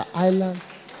 island after island,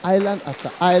 island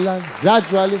after island,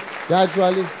 gradually.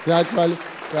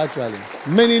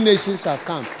 Many nations shall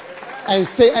come and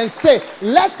say,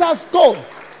 let us go.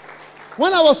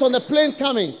 When I was on the plane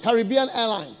coming, Caribbean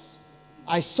Airlines,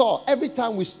 I saw, every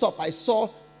time we stop, I saw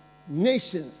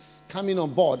nations coming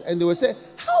on board. And they would say,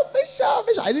 how Bishop?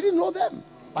 I didn't know them.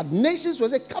 But nations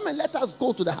would say, come and let us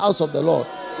go to the house of the Lord.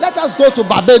 Let us go to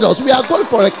Barbados. We are going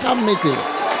for a camp meeting.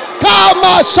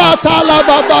 Kama Shatala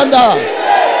Babanda.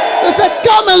 They said,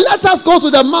 come and let us go to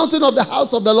the mountain of the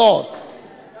house of the Lord.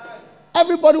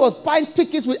 Everybody was buying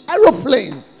tickets with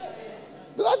aeroplanes.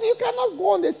 Because you cannot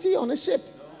go on the sea on a ship.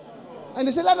 And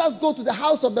they said, let us go to the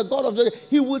house of the God of Jacob.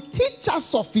 He will teach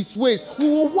us of his ways. We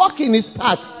will walk in his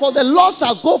path. For the Lord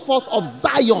shall go forth of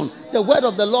Zion, the word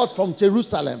of the Lord from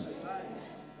Jerusalem.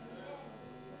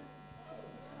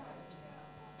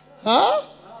 Huh?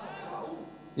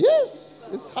 Yes,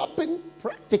 it's happening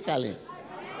practically.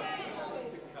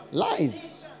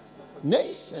 Live.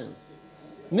 Nations.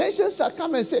 Nations shall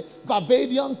come and say,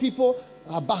 Barbadian people,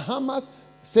 Bahamas,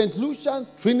 St.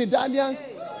 Lucians, Trinidadians,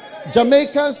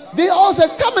 Jamaicans, they all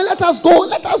said, come and let us go.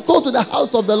 Let us go to the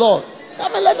house of the Lord.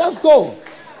 Come and let us go.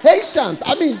 Haitians,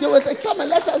 they will say, come and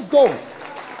let us go.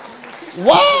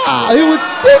 Wow, he will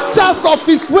teach us of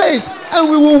his ways and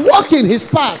we will walk in his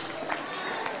paths.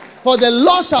 For the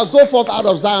Lord shall go forth out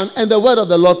of Zion and the word of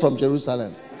the Lord from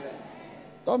Jerusalem.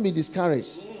 Don't be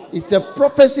discouraged. It's a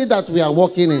prophecy that we are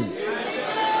walking in.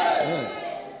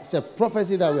 Yes, it's a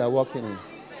prophecy that we are walking in.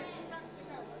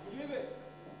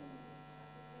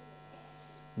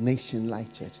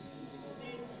 Nation-like churches.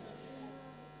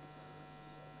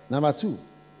 Number 2.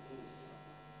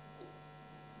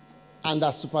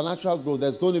 Under supernatural growth,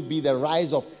 there's going to be the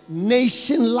rise of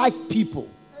nation-like people.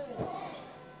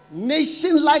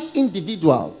 Nation-like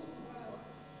individuals.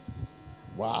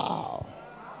 Wow.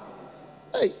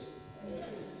 Hey.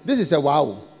 This is a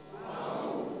wow.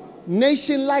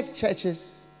 Nation-like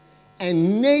churches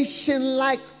and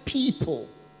nation-like people.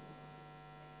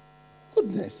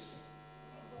 Goodness.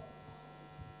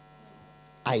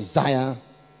 Isaiah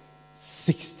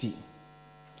 60,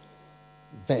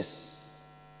 verse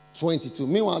 22.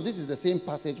 Meanwhile, this is the same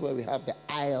passage where we have the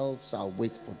isles shall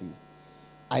wait for thee.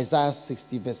 Isaiah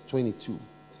 60, verse 22.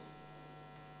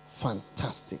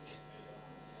 Fantastic.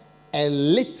 A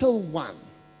little one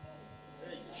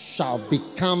shall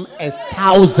become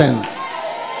 1,000,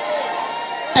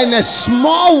 and a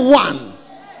small one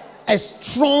a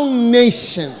strong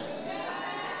nation.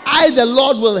 I, the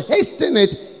Lord, will hasten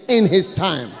it in his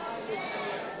time.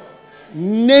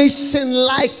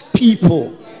 Nation-like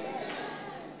people.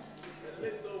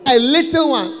 A little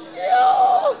one.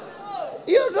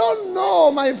 You don't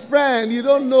know, my friend. You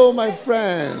don't know, my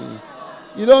friend.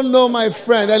 You don't know, my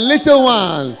friend. A little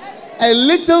one. A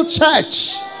little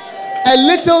church. A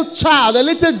little child. A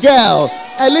little girl.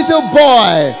 A little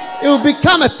boy. It will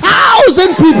become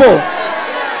 1,000 people.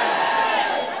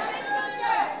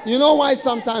 You know why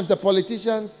sometimes the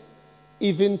politicians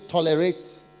even tolerate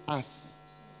us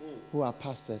who are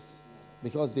pastors?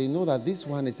 Because they know that this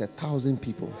one is 1,000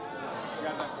 people.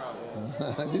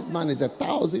 This man is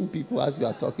 1,000 people as you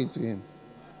are talking to him.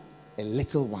 A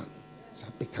little one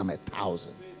shall become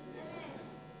 1,000.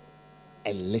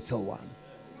 A little one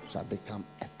shall become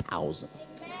 1,000.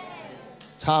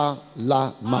 Ta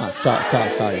la ma sha ta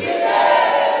ta.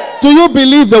 Do you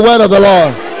believe the word of the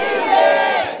Lord?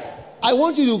 I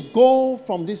want you to go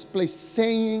from this place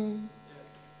saying,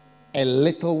 a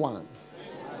little one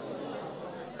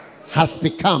has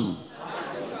become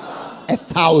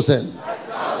 1,000.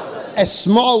 A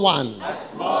small one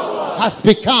has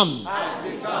become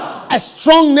a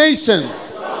strong nation.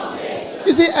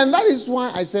 You see, and that is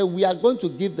why I say we are going to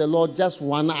give the Lord just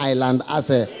one island as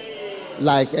a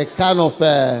kind of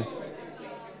a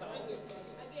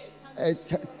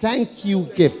thank you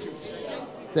gift.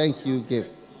 Thank you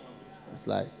gifts. It's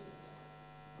like,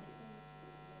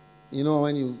 you know,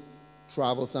 when you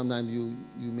travel, sometimes you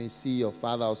may see your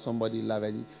father or somebody you love,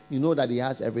 and you know that he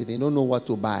has everything. You don't know what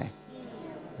to buy.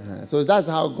 So that's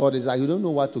how God is like. You don't know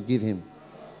what to give him.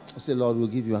 I say, Lord, we'll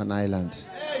give you an island.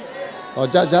 Or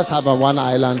just have a one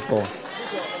island for.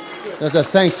 There's a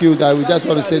thank you that we just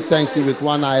want to say thank you with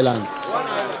one island.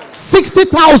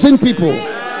 60,000 people.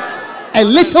 A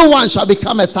little one shall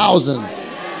become 1,000.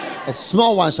 A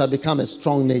small one shall become a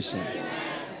strong nation.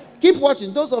 Keep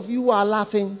watching. Those of you who are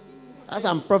laughing as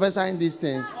I'm prophesying these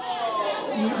things,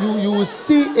 you will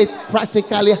see it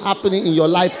practically happening in your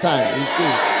lifetime. You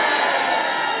see.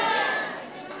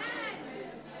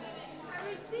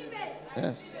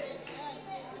 Yes.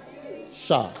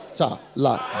 Sha, ta,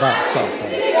 la, ba, sa.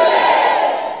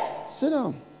 Sit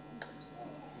down.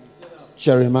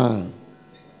 Jeremiah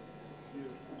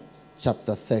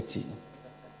chapter 30.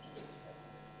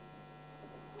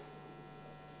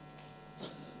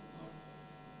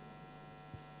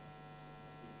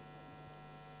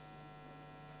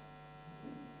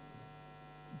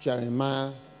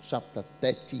 Jeremiah chapter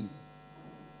 30,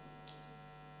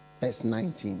 verse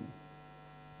 19.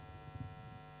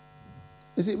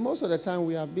 You see, most of the time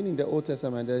we have been in the Old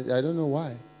Testament. I don't know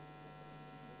why.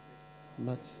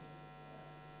 But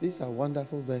these are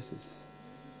wonderful verses.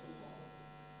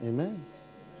 Amen.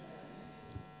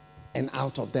 And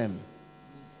out of them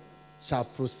shall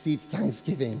proceed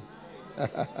thanksgiving.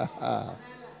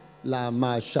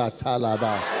 Lama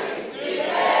shatalaba.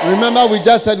 Remember, we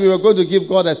just said we were going to give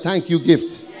God a thank you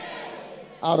gift.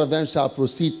 Out of them shall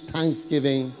proceed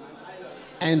thanksgiving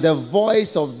and the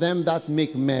voice of them that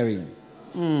make merry.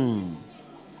 And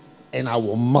I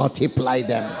will multiply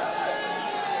them.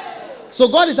 So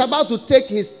God is about to take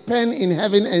his pen in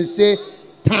heaven and say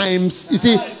times. You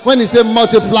see, when he says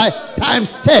multiply,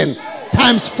 times 10,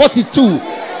 times 42,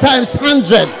 times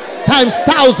 100, times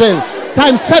 1,000,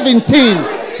 times 17,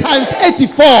 times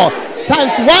 84,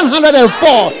 times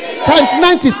 104, times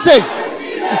 96.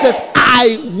 He says,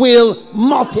 I will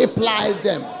multiply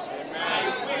them.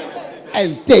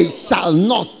 And they shall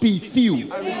not be few.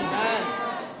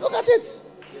 Look at it.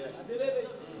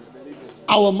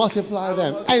 I will multiply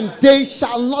them, and they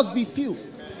shall not be few.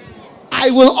 I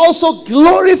will also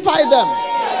glorify them,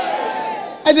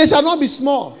 and they shall not be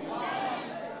small.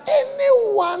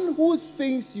 Anyone who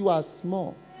thinks you are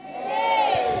small,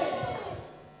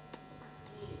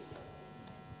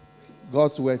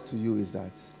 God's word to you is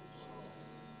that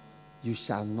you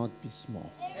shall not be small.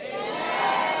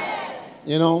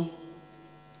 You know,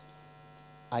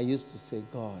 I used to say,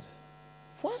 God,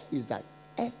 why is that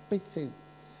everything?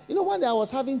 You know, one day I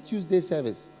was having Tuesday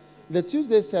service. The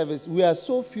Tuesday service, we are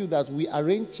so few that we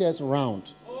arrange chairs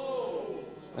round.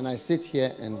 And I sit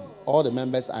here and all the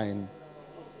members are in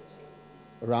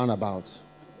roundabout.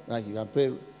 Like you can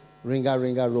play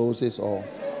ringa roses or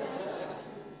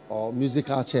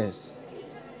musical chairs.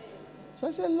 So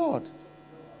I said, Lord,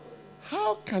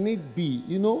 how can it be?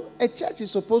 You know, a church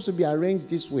is supposed to be arranged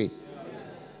this way.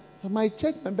 But my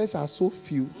church members are so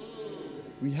few.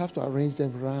 We have to arrange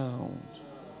them round.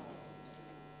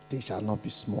 They shall not be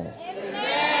small.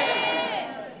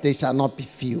 Amen. They shall not be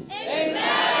few.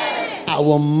 Amen. I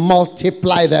will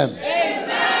multiply them.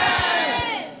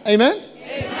 Amen. Amen?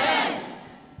 Amen.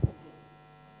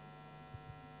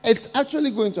 It's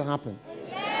actually going to happen.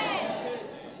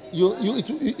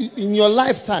 In your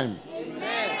lifetime.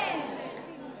 Amen.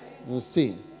 You'll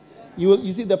see.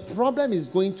 You see, the problem is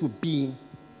going to be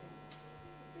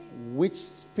which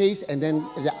space and then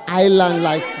the island,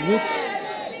 like which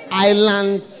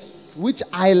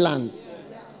island?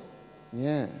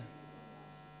 Yeah.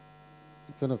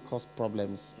 It's going to cause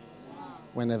problems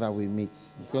whenever we meet.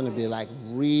 It's going to be like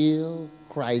real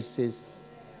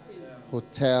crisis,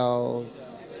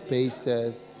 hotels,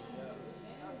 spaces.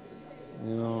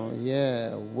 You know,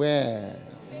 yeah. Where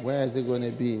is it going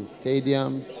to be?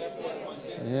 Stadium?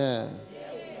 Yeah.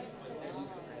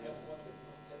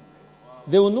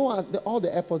 They will know us, all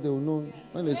the airports, they will know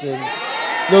when they say,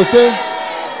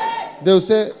 they'll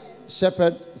say,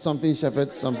 shepherd, something, something.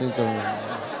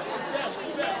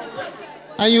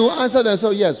 And you answer them,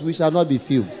 so yes, we shall not be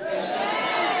few.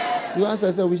 You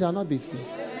answer, so we shall not be few.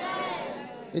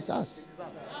 It's us.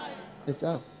 It's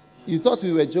us. You thought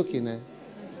we were joking, eh?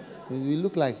 We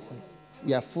look like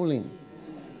we are fooling.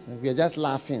 We are just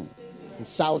laughing,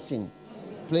 shouting,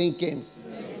 playing games.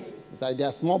 It's like they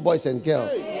are small boys and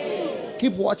girls.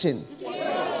 Keep watching.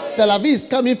 Selavi is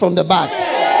coming from the back.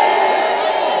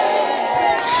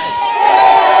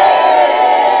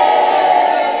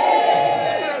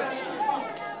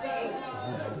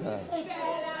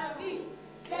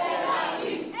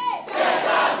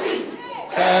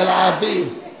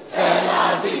 Selavi.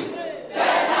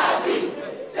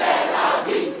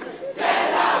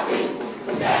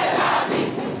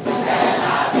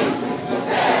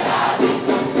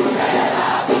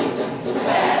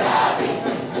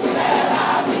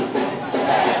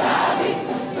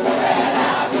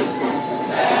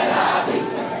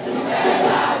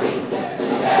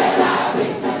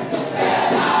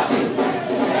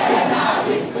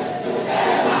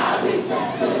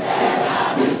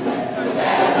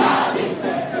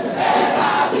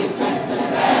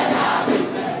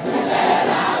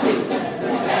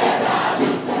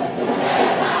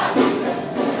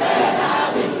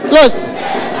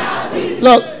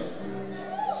 Look.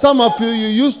 Some of you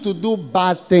used to do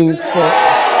bad things for,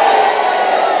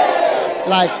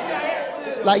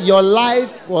 like your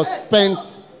life was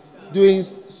spent doing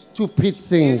stupid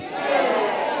things.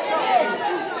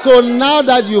 So now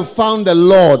that you found the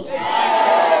Lord,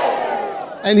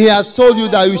 and he has told you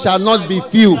that you shall not be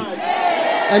few,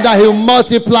 and that he'll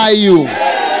multiply you,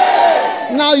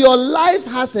 now your life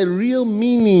has a real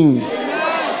meaning.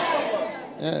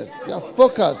 Yes, you're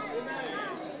focused.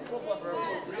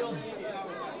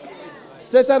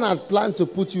 Satan had planned to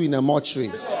put you in a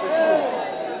mortuary.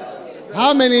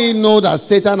 How many know that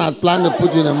Satan had planned to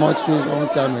put you in a mortuary a long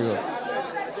time ago?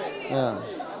 Yeah.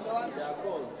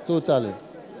 Totally.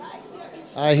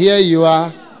 Here you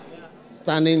are,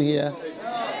 standing here,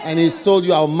 and he's told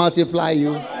you, I'll multiply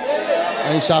you,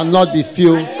 and you shall not be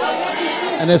few,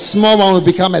 and a small one will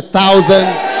become 1,000.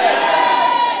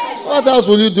 What else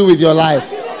will you do with your life?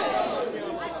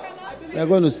 We are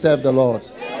going to serve the Lord.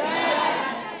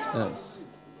 Yes.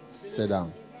 Sit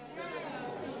down.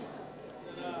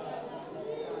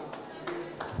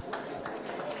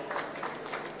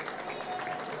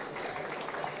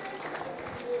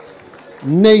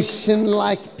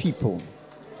 Nation-like people.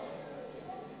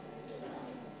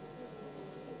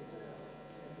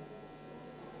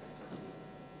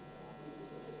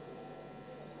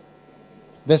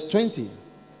 Verse 20.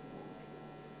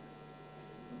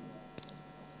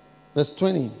 Verse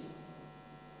 20.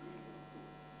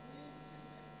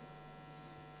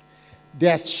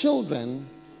 Their children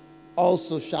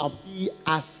also shall be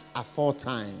as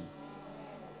aforetime,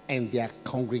 and their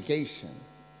congregation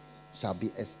shall be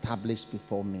established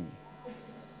before me.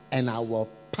 And I will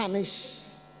punish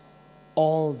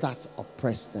all that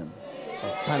oppress them. Or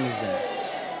punish them.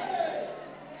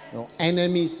 Your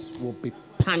enemies will be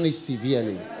punished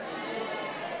severely.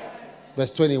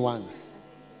 Verse 21.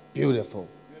 Beautiful.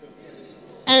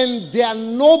 And their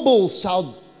nobles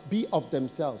shall be of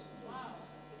themselves.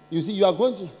 You see, you are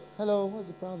going to... Hello, what's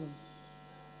the problem?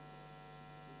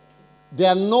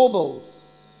 Their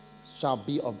nobles shall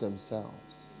be of themselves.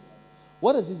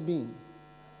 What does it mean?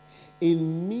 It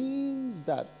means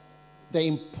that the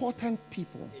important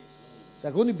people, there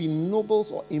are going to be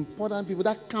nobles or important people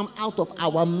that come out of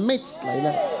our midst like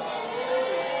that.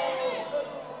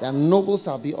 Their nobles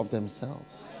shall be of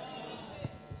themselves.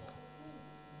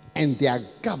 And their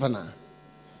governor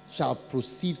shall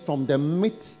proceed from the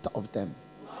midst of them.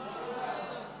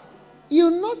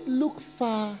 You not look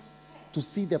far to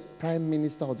see the prime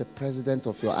minister or the president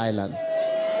of your island.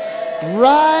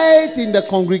 Right in the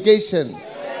congregation,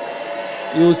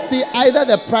 you see either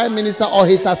the prime minister or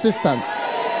his assistant.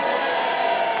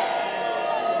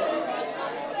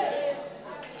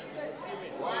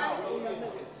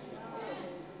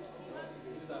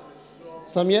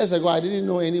 Some years ago, I didn't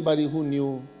know anybody who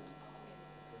knew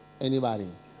anybody.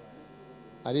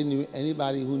 I didn't know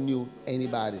anybody who knew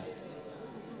anybody.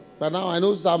 But now I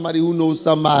know somebody who knows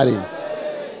somebody.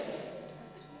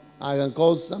 I can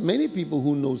call many people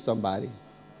who know somebody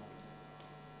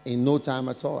in no time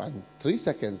at all. In 3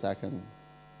 seconds, I can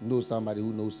know somebody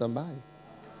who knows somebody.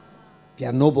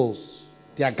 Their nobles,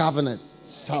 their governors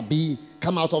shall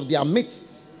come out of their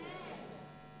midst.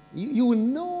 You will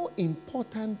know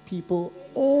important people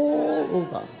all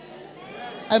over.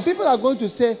 And people are going to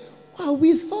say, wow,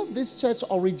 we thought this church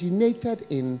originated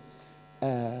in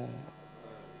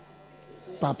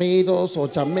Barbados or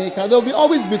Jamaica. They'll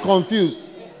always be confused.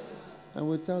 And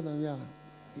we'll tell them, yeah,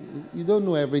 you don't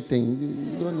know everything.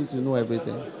 You don't need to know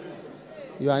everything.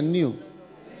 You are new.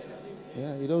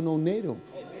 Yeah, you don't know NATO.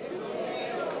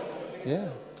 Yeah.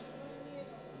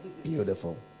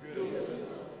 Beautiful.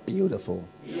 Beautiful.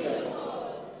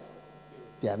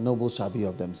 Their nobles shall be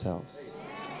of themselves.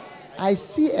 I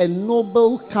see a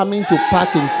noble coming to park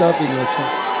himself in your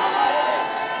church.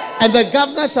 And the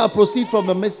governor shall proceed from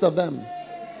the midst of them.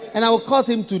 And I will cause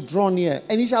him to draw near.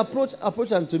 And he shall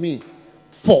approach unto me.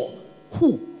 For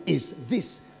who is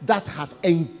this that has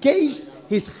engaged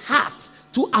his heart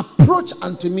to approach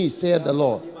unto me, saith the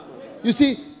Lord? You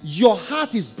see, your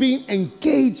heart is being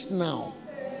engaged now.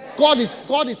 God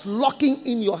is locking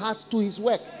in your heart to his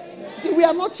work. See, we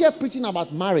are not here preaching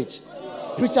about marriage.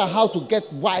 Preaching how to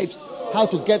get wives, how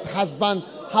to get husband,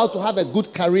 how to have a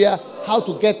good career, how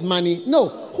to get money. No,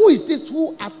 who is this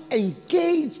who has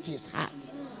engaged his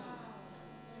heart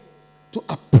to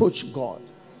approach God?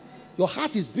 Your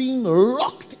heart is being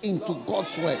locked into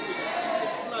God's work.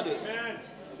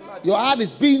 Your heart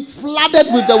is being flooded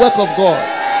with the work of God.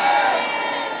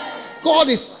 God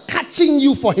is catching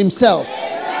you for himself.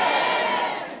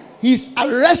 He's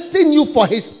arresting you for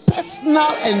his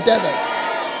personal endeavor.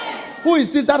 Who is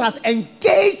this that has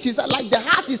engaged? Like the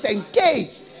heart is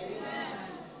engaged.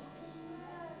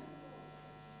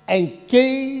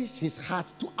 engaged his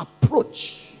heart to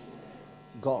approach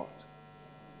God.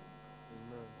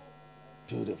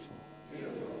 Beautiful.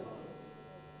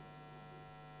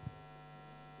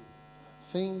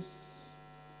 Things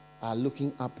are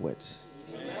looking upwards.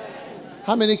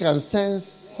 How many can sense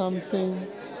something?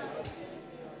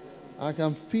 I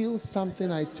can feel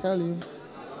something, I tell you.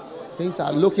 Things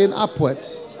are looking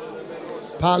upwards.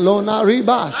 Palona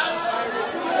ribash.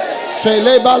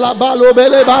 Shele bala balo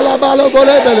bele bala balo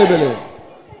bole bele bele.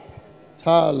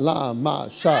 Talama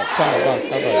sha ta.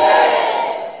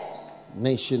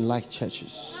 Nation like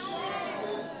churches.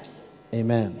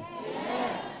 Amen.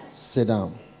 Sit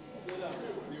down.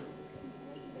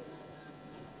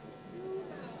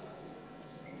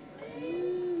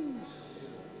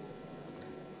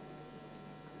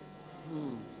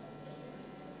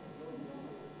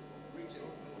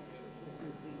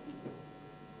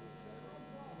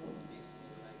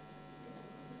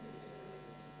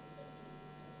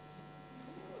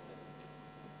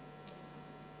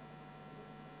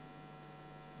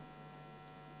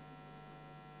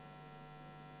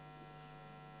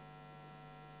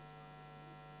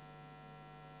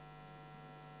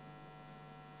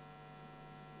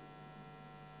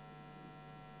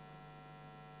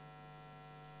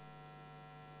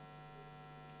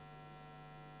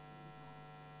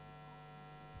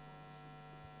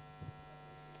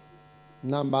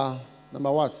 Number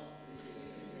what?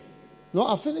 No,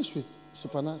 I finished with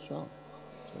supernatural.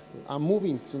 I'm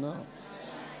moving to now.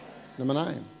 Number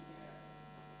 9.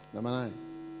 Number 9.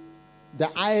 The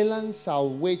island shall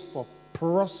wait for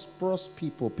prosperous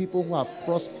people, people who have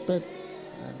prospered.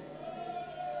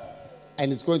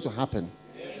 And it's going to happen.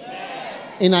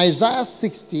 In Isaiah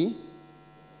 60,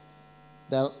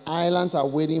 the islands are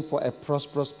waiting for a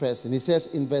prosperous person. He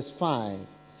says in verse 5,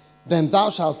 then thou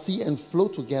shalt see and flow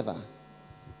together,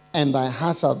 and thy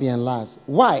heart shall be enlarged.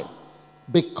 Why?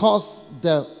 Because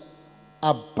the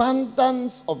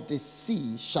abundance of the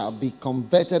sea shall be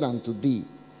converted unto thee,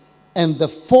 and the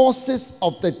forces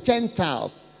of the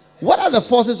Gentiles. What are the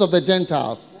forces of the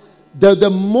Gentiles? The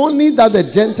money that the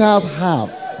Gentiles have.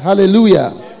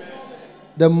 Hallelujah.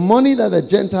 The money that the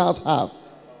Gentiles have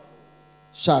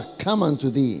shall come unto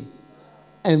thee,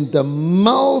 and the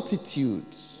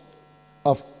multitudes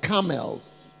of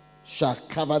camels shall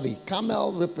cover thee.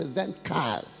 Camels represent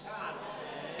cars,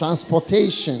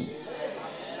 transportation,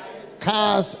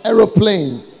 cars,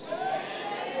 aeroplanes.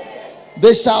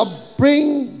 They shall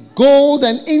bring gold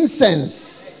and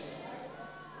incense,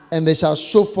 and they shall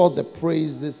show forth the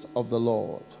praises of the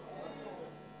Lord.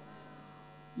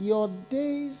 Your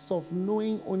days of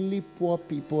knowing only poor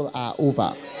people are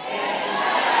over.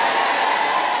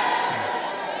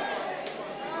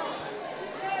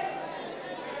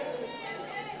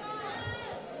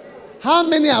 How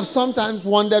many have sometimes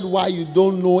wondered why you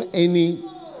don't know any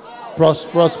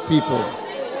prosperous people?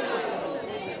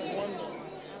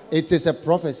 It is a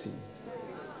prophecy.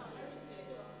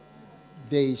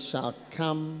 They shall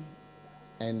come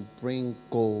and bring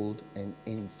gold and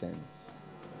incense.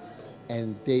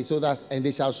 And they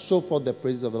shall show forth the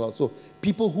praises of the Lord. So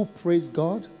people who praise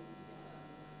God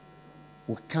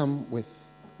will come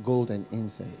with gold and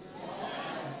incense.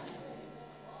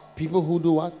 People who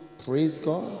do what? Praise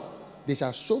God. They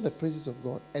shall show the praises of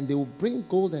God, and they will bring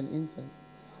gold and incense.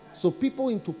 So people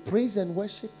into praise and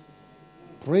worship,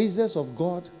 praises of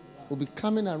God, will be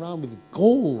coming around with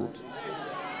gold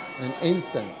and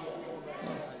incense.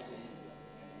 Yes.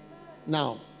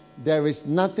 Now, there is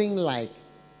nothing like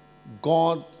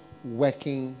God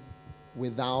working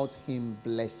without him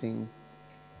blessing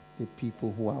the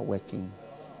people who are working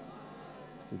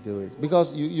to do it.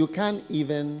 Because you can't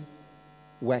even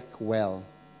work well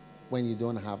when you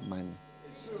don't have money.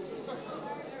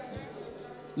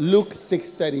 Luke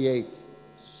 6:38,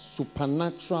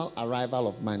 supernatural arrival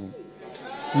of money.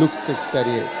 Luke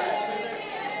 6:38.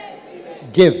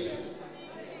 Give,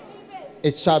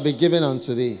 it shall be given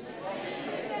unto thee.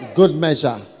 Good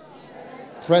measure,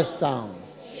 pressed down,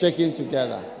 shaking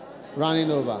together,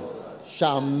 running over,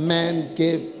 shall men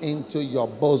give into your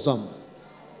bosom.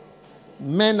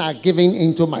 Men are giving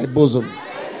into my bosom.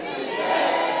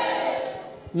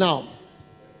 Now,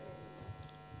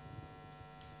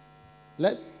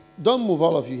 don't move,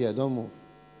 all of you here, don't move.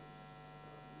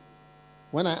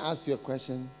 When I ask you a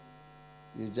question,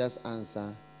 you just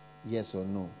answer yes or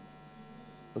no.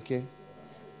 Okay?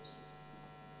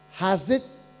 Has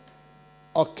it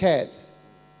occurred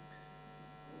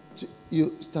to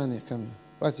you? Stand here, come here.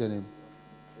 What's your name?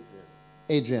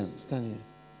 Adrian. Stand here.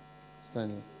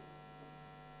 Stand here.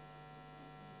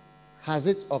 Has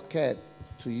it occurred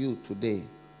to you today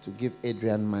to give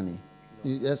Adrian money?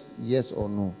 You just yes or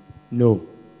no? No.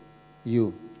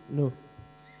 You. No.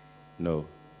 No.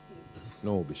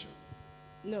 No, Bishop.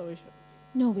 No, Bishop.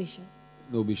 No, Bishop.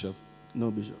 No, Bishop. No,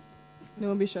 Bishop.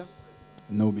 No, Bishop.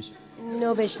 No, Bishop.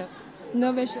 No, Bishop.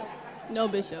 No, Bishop. No,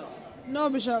 Bishop. No,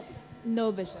 Bishop.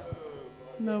 No, Bishop.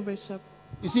 No, Bishop.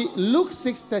 You see, Luke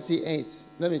 6:38.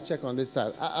 Let me check on this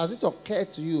side. Has it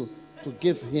occurred to you to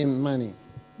give him money?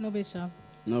 No, Bishop.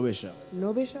 No, Bishop.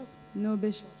 No, Bishop. No,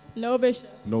 Bishop. No, Bishop.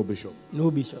 No, Bishop.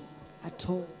 No, Bishop. At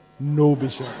all. No,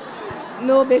 Bishop.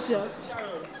 No, Bishop.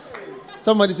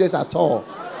 Somebody says at all.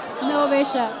 No,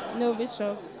 Bishop. No,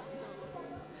 Bishop.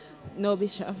 No,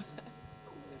 Bishop.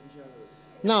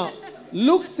 Now,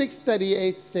 Luke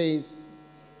 6:38 says,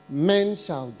 men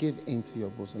shall give into your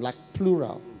bosom, like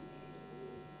plural.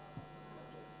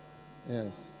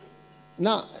 Yes.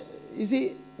 Now, you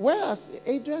see, whereas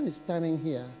Adrian is standing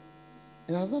here,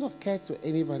 it has not occurred to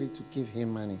anybody to give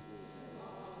him money.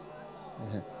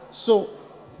 So,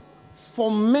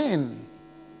 for men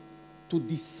to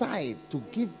decide to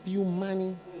give you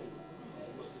money,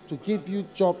 to give you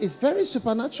job, it's very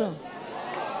supernatural.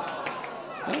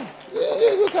 Yes.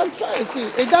 You can try and see.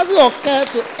 It doesn't occur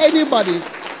to anybody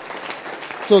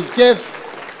to give.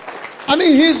 I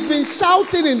mean, he's been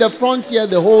shouting in the front here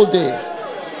the whole day.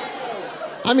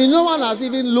 I mean, no one has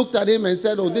even looked at him and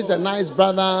said, oh, this is a nice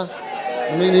brother.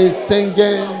 I mean, he's singing.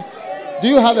 Do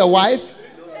you have a wife?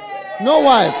 No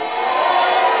wife.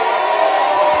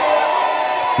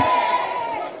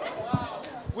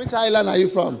 Which island are you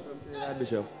from? Trinidad,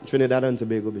 Bishop. Trinidad and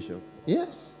Tobago, Bishop.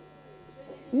 Yes.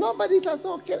 Nobody does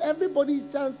not care. Everybody is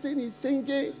dancing, he's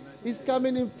singing, he's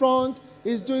coming in front,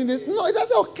 he's doing this. No, it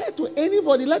doesn't occur to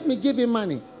anybody. Let me give him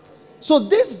money. So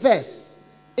this verse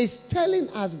is telling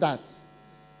us that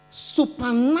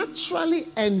supernaturally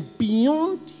and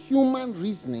beyond human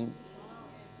reasoning,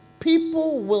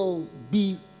 people will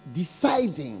be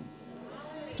deciding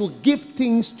to give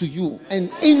things to you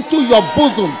and into your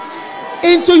bosom.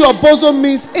 Into your bosom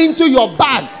means into your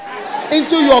bag,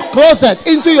 into your closet,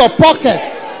 into your pocket,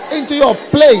 into your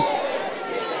place.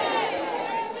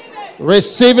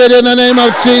 Receive it in the name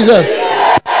of Jesus.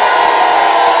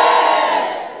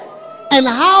 And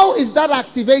how is that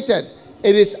activated?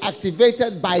 It is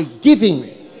activated by giving.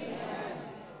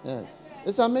 Yes,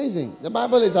 it's amazing. The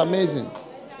Bible is amazing.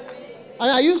 And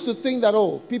I used to think that,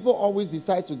 oh, people always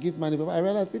decide to give money, but I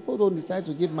realized people don't decide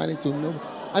to give money to no.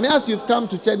 I mean, as you've come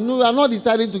to church, no, you are not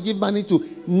deciding to give money to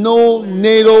nobody.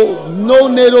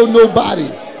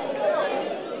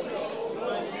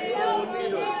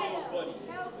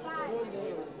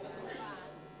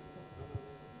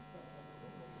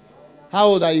 How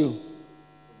old are you?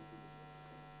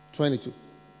 22.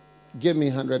 Give me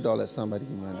 $100. Somebody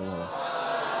give me $100.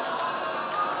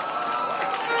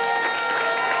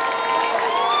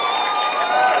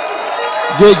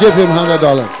 Give him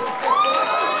 $100.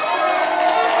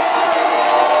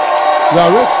 You are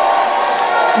rich.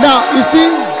 Now, you see,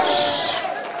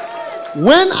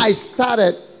 when I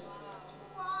started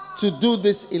to do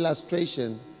this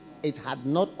illustration, it had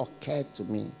not occurred to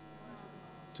me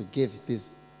to give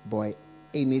this boy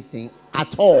anything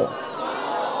at all.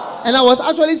 And I was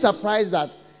actually surprised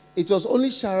that it was only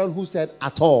Sharon who said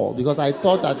at all, because I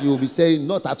thought that you would be saying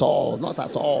not at all, not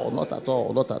at all, not at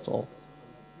all, not at all.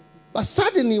 But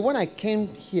suddenly, when I came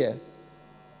here,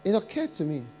 it occurred to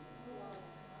me,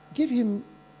 give him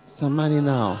some money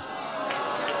now.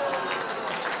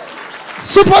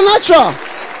 Supernatural.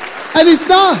 And it's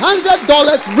now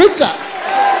 $100 richer.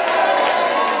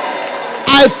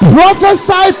 I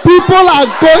prophesy people are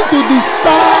going to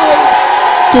decide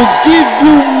to give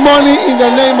you money in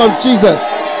the name of Jesus.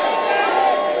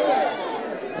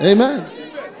 Amen.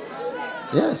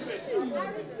 Yes.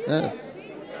 Yes.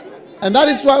 And that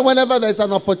is why whenever there's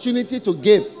an opportunity to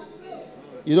give,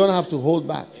 you don't have to hold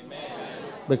back.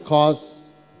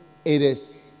 Because it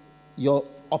is your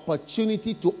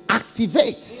opportunity to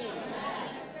activate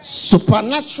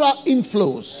supernatural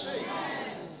inflows,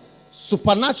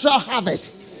 supernatural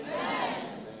harvests,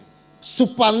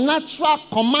 supernatural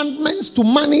commandments to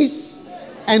monies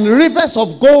and rivers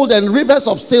of gold and rivers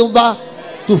of silver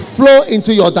to flow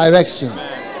into your direction.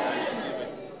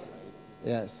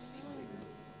 Yes.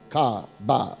 Ka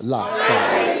ba la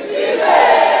ka.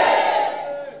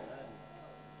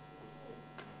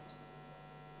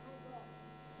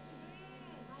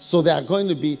 So there are going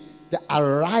to be the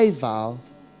arrival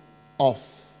of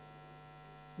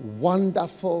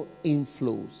wonderful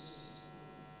inflows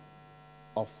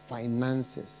of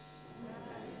finances.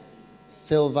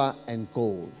 Silver and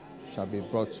gold shall be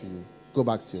brought to you. Go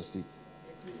back to your seats.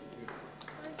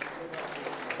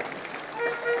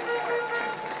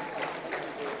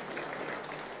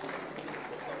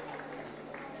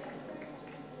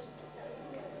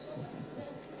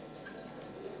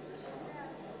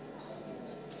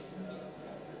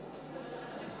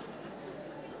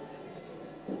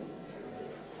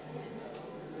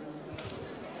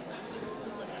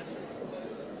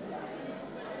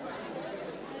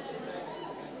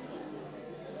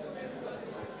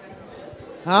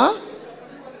 Huh?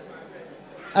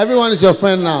 Everyone is your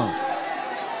friend now.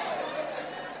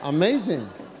 Amazing.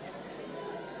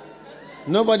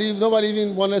 Nobody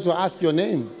even wanted to ask your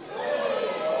name.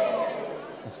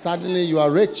 Suddenly you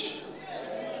are rich.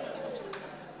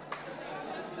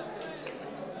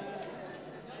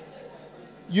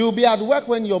 You'll be at work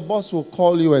when your boss will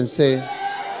call you and say,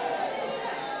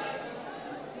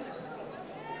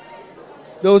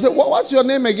 they will say, what's your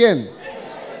name again?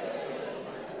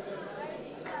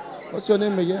 What's your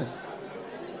name again?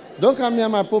 Don't come near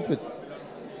my pulpit.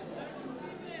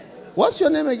 What's your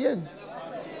name again?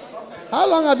 How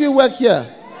long have you worked here?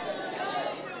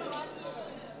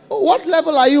 What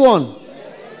level are you on?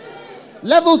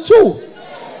 Level 2.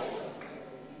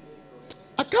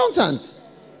 Accountant.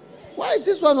 Why is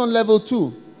this one on level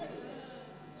 2?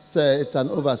 Sir, it's an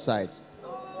oversight.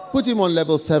 Put him on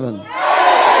level 7.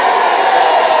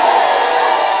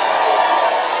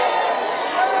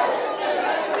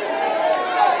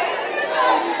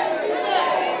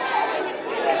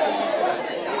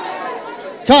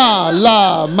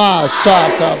 Kala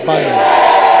mashaka baya.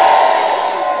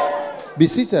 Be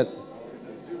seated.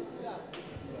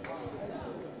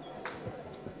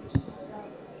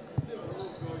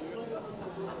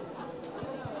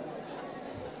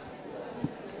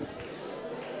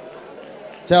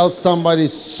 Tell somebody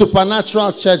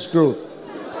supernatural church growth.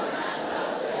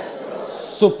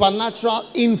 Supernatural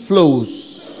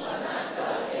inflows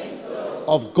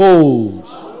of gold,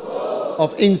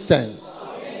 of incense.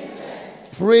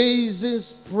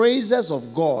 Praises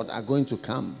of God are going to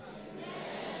come.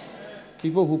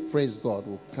 People who praise God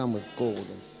will come with gold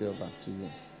and silver to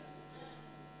you.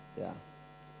 Yeah.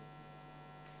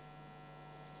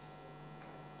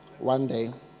 One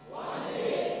day,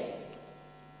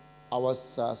 I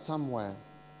was somewhere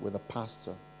with a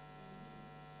pastor,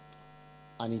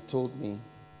 and he told me,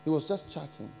 he was just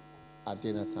chatting at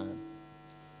dinner time,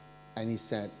 and he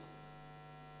said,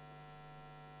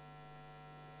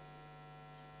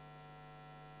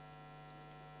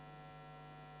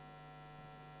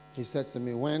 to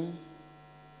me, when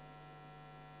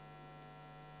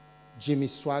Jimmy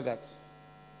Swaggart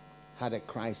had a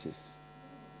crisis,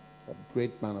 a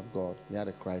great man of God, he had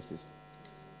a crisis.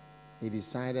 He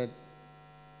decided,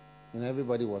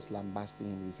 everybody was lambasting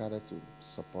him, he decided to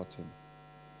support him.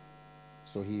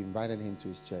 So he invited him to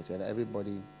his church, and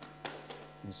everybody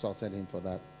insulted him for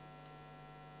that.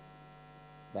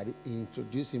 But he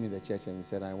introduced him in the church, and he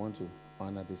said, I want to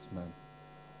honor this man.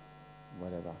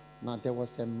 Whatever. Now, there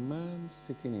was a man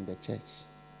sitting in the church.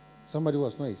 Somebody who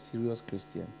was not a serious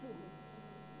Christian.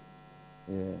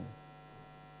 Yeah.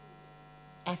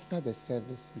 After the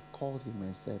service, he called him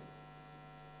and said,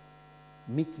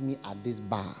 meet me at this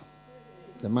bar.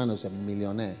 The man was a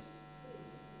millionaire.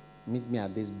 Meet me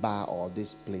at this bar or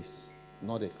this place.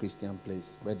 Not a Christian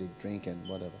place where they drink and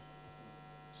whatever.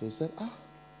 So he said,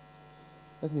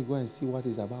 let me go and see what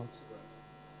he's about.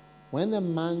 When the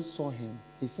man saw him,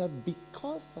 he said,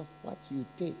 because of what you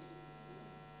did.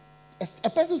 A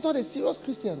person is not a serious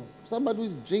Christian. Somebody who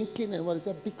is drinking and what, he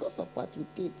said, because of what you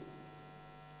did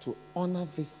to honor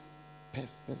this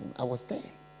person. I was there.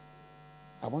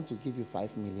 I want to give you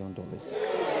 $5 million.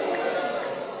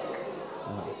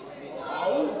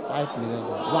 $5 million.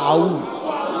 Wow.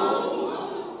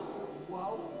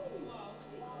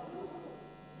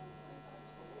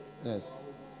 Yes.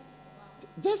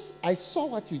 Just, I saw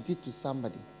what you did to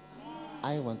somebody.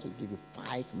 I want to give you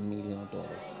 $5 million.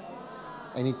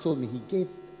 And he told me he gave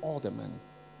all the money.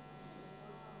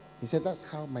 He said, that's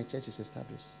how my church is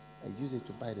established. I use it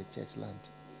to buy the church land.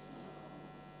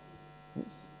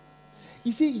 Yes.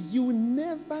 You see, you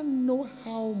never know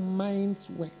how minds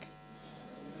work.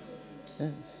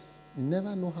 Yes. You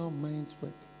never know how minds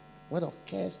work. What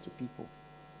occurs to people.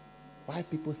 Why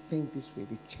people think this way.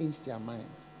 They change their mind.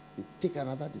 They take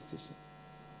another decision.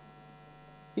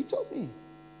 He told me.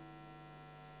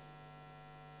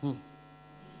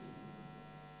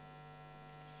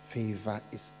 Favor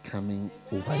is coming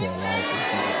over your life in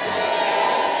Jesus'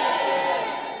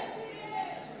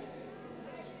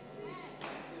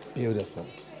 name. Beautiful.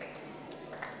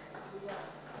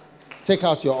 Take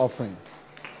out your offering.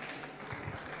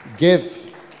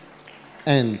 Give,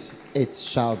 and it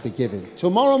shall be given.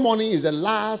 Tomorrow morning is the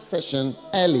last session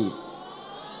early.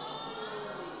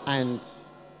 And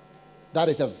that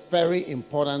is a very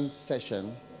important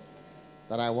session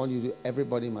that I want you to,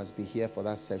 everybody must be here for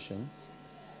that session.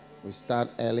 We start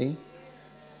early,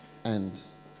 and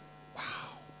wow,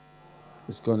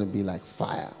 it's going to be like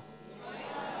fire.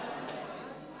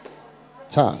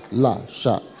 Ta, la,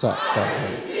 sha, ta, ta.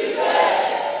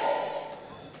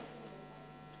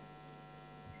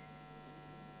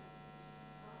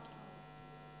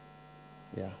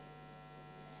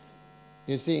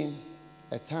 You see,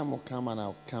 a time will come and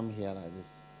I'll come here like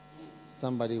this.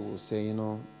 Somebody will say, you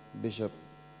know, Bishop,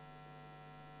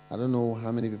 I don't know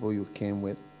how many people you came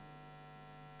with,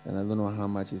 and I don't know how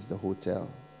much is the hotel,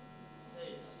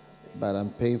 but I'm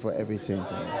paying for everything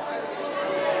for you.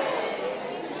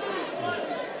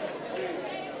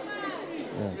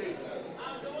 Yes.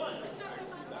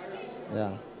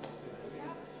 Yeah.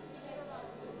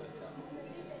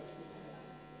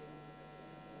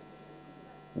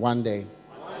 One day,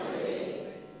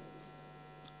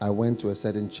 I went to a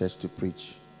certain church to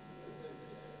preach.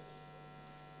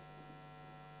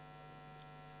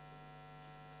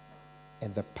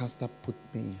 And the pastor put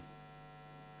me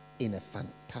in a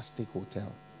fantastic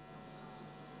hotel.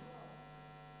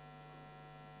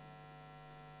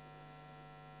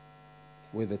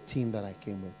 With the team that I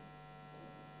came with.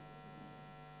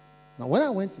 Now, when I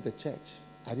went to the church,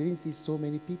 I didn't see so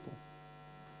many people.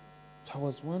 So I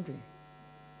was wondering,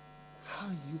 how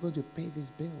are you going to pay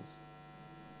these bills?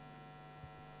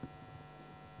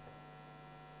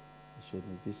 He showed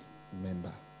me this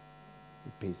member.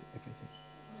 He pays everything.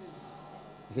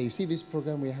 He said, you see this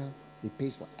program we have? He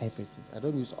pays for everything. I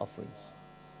don't use offerings.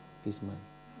 This man.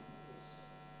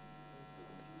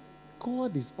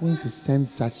 God is going to send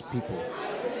such people.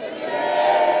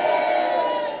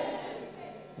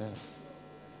 Yeah.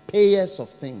 Payers of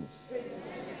things.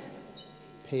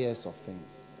 Payers of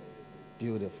things.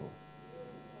 Beautiful.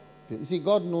 You see,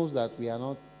 God knows that we are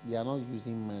not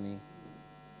using money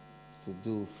to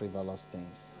do frivolous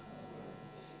things.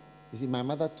 You see, my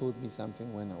mother told me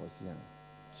something when I was young.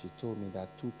 She told me there are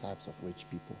two types of rich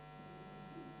people.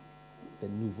 The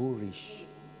nouveau rich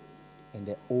and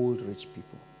the old rich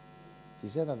people. She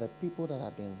said that the people that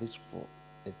have been rich for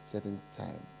a certain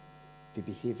time, they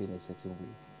behave in a certain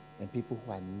way. And people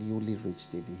who are newly rich,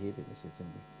 they behave in a certain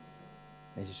way.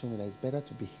 And she showed me that it's better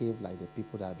to behave like the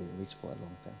people that have been rich for a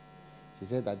long time. She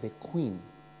said that the queen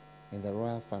and the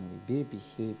royal family, they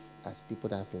behave as people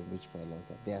that have been rich for a long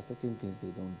time. There are certain things they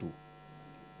don't do.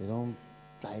 They don't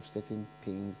drive certain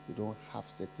things. They don't have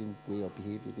certain way of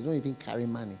behavior. They don't even carry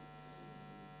money.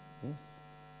 Yes.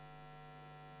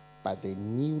 But the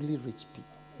newly rich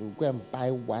people, they will go and buy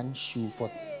one shoe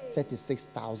for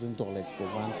 $36,000 for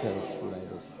one pair of shoes like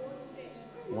this.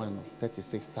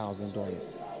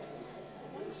 $36,000.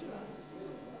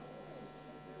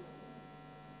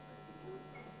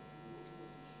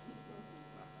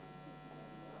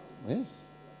 Yes.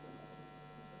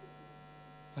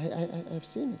 I've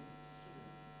seen it.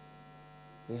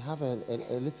 They have a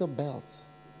little belt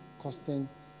costing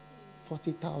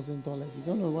 $40,000. You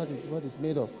don't know what it's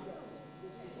made of.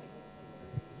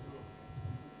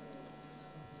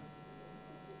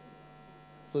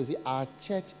 So you see, our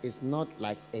church is not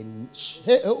like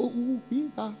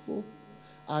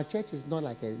our church is not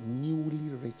like a newly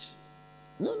rich.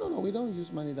 No, we don't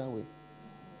use money that way.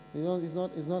 It's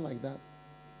not like that.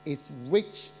 It's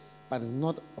rich, but it's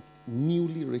not a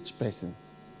newly rich person.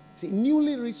 See,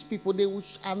 newly rich people, they will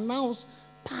announce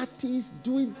parties,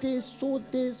 doing this, so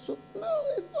this, so. No,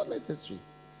 it's not necessary.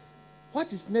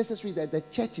 What is necessary that the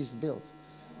church is built?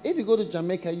 If you go to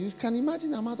Jamaica, you can imagine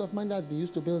the amount of money that's been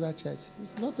used to build that church.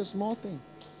 It's not a small thing.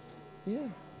 Yeah,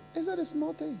 it's not a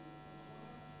small thing.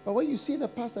 But when you see the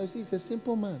pastor, you see he's a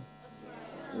simple man.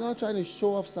 He's not trying to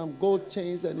show off some gold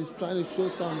chains and he's trying to show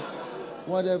some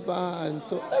whatever. And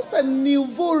so that's a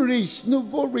nouveau rich.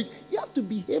 You have to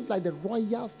behave like the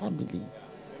royal family.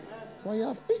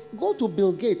 Go to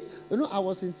Bill Gates. You know, I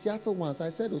was in Seattle once. I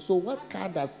said, so what car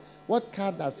does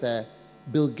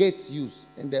Bill Gates use?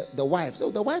 And the wife.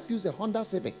 So the wife used a Honda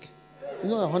Civic. You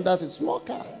know, a Honda Civic, small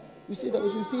car. You see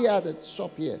here at the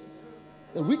shop here.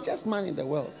 The richest man in the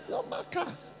world. My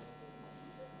car.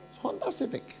 It's Honda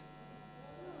Civic.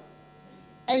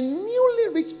 A newly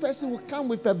rich person will come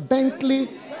with a Bentley,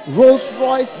 Rolls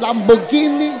Royce,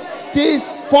 Lamborghini, this,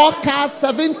 4 cars,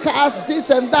 7 cars, this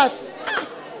and that.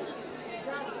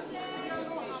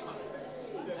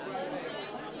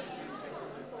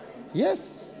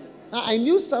 Yes. I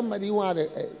knew somebody who had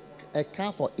a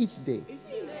car for each day.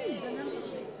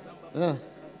 Yeah.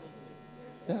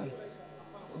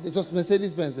 It was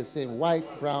Mercedes-Benz the same.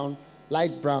 White, brown,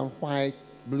 light brown, white,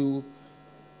 blue,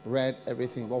 red,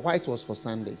 everything. But white was for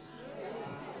Sundays.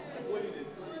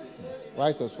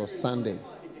 White was for Sunday.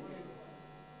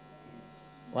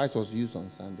 White was used on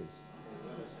Sundays.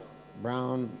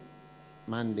 Brown,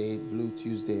 Monday, blue,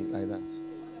 Tuesday, like that.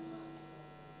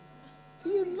 Do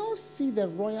you not see the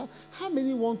royal? How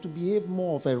many want to behave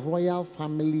more of a royal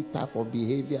family type of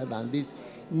behavior than this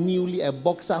newly a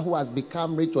boxer who has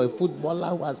become rich, or a footballer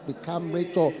who has become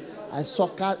rich, or a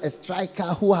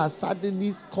striker who has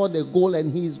suddenly scored a goal and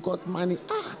he's got money?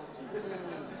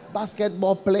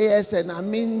 basketball players, and I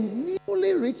mean,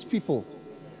 newly rich people.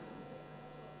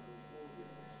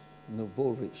 Nouveau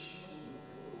rich.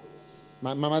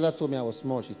 My mother told me I was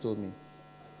small. She told me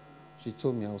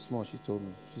I was small. She told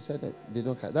me. She said that they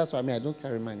don't carry. That's why I don't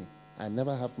carry money. I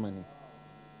never have money.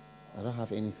 I don't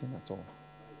have anything at all.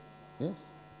 Yes.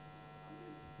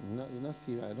 You're not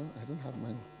serious. I don't have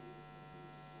money.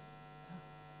 Yeah.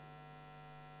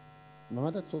 My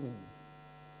mother told me,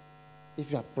 if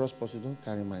you are prosperous, you don't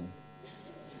carry money.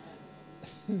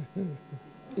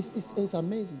 It's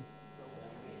amazing.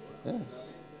 Yes.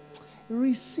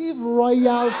 Receive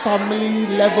royal family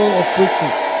level of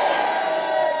riches.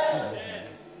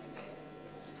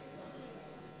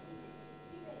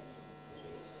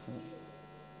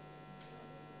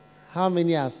 How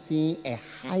many are seeing a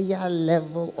higher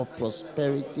level of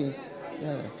prosperity?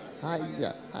 Yeah.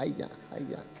 Higher.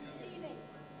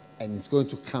 And it's going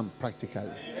to come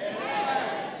practically.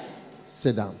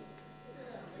 Sit down.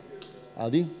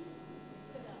 Aldi?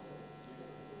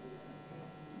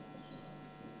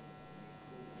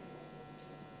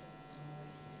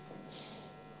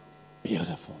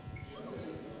 Beautiful.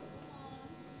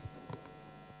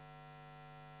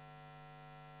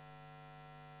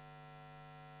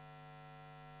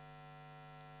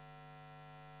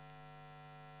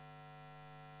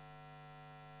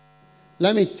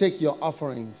 Let me take your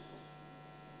offerings.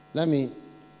 Let me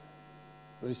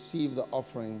receive the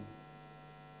offering.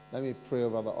 Let me pray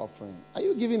over the offering. Are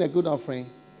you giving a good offering?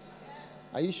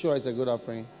 Are you sure it's a good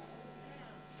offering?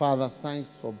 Father,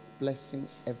 thanks for blessing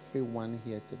everyone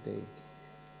here today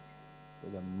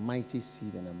with a mighty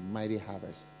seed and a mighty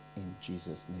harvest. In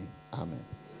Jesus' name, amen.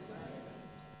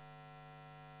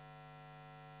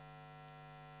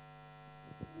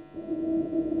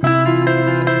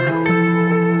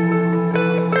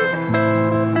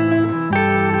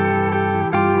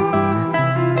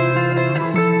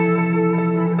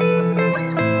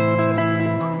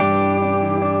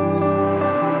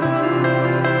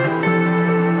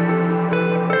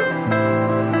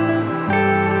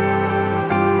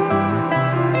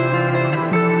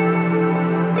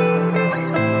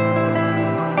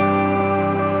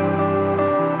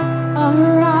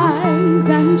 Arise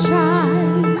and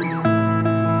shine,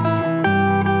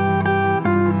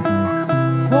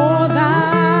 for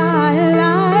thy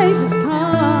light is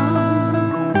come,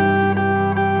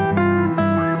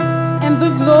 and the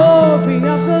glory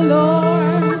of the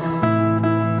Lord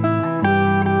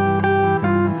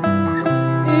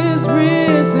is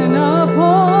risen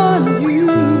upon you.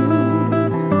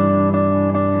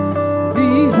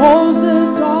 Behold,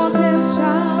 the darkness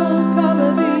shall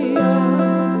cover the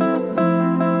earth,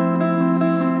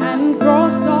 and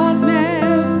gross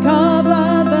darkness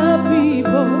cover the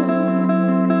people.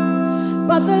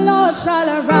 But the Lord shall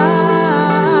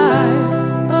arise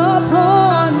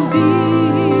upon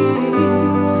thee,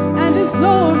 and his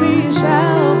glory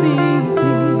shall be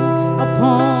seen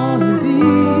upon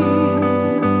thee.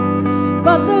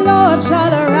 But the Lord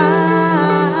shall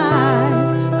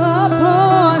arise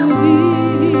upon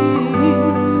thee,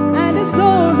 and his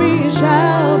glory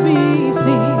shall be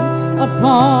seen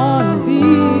upon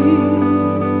thee,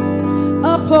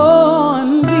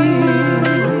 upon thee.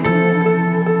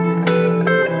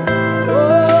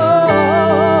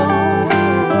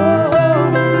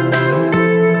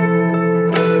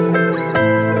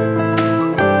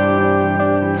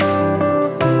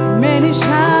 Many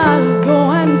shall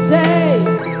go and say,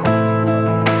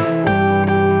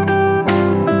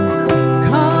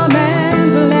 come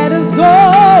and let us go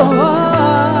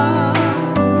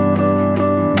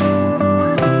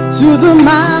to the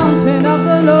mountain of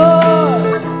the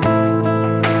Lord,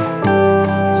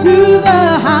 to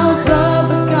the house of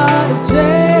the God of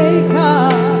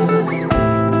Jacob,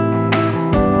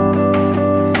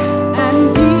 and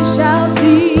he shall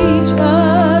teach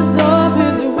us of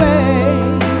his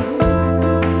ways,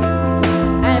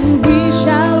 and we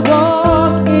shall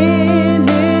walk in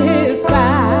his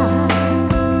paths.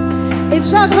 It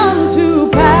shall come to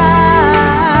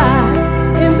pass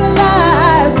in the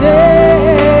last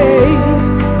days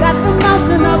that the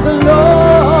mountain of the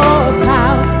Lord's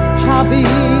house shall be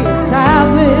established.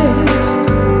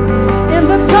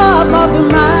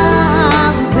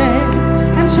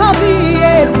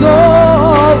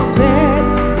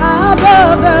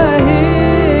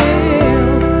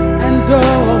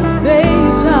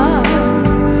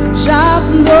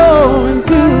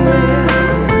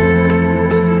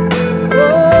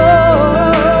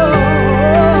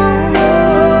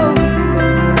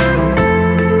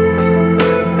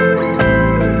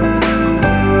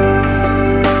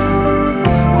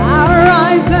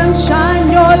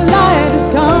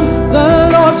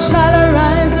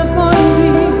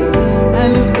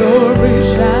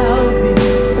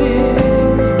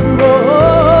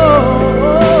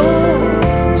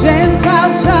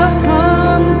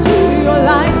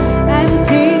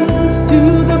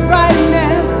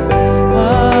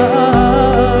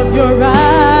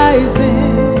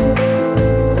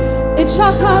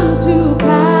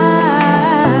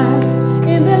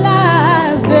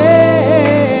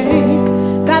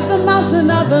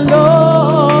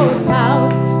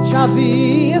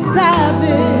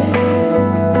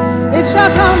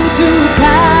 shall come to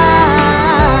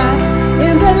pass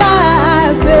in the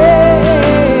last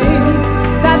days,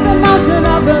 that the mountain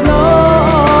of the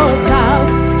Lord's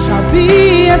house shall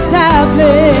be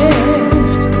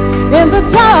established in the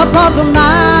top of the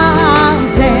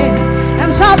mountain, and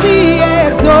shall be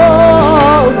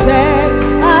exalted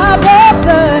above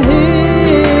the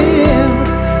hills,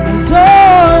 and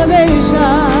all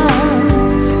nations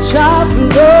shall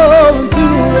flow to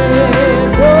it.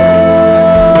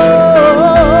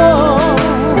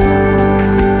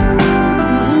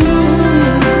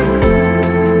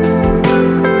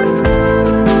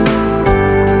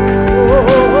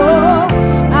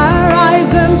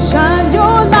 Arise and shine,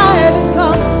 your light is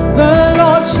come. The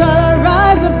Lord shall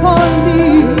arise upon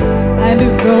thee, and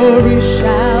his glory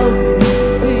shall be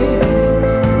seen.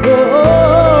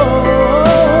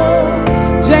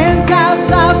 Gentiles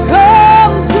shall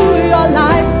come to your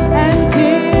light, and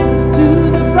kings to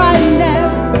the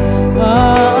brightness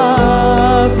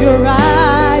of your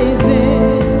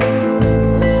rising.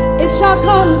 It shall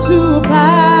come to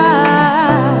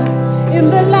pass in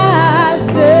the last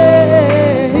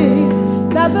days,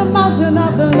 that the mountain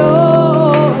of the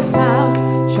Lord's house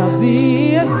shall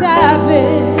be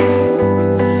established.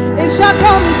 It shall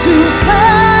come to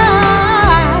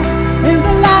pass in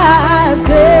the last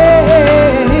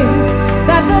days,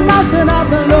 that the mountain of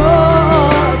the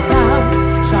Lord's house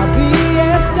shall be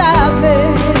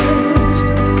established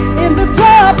in the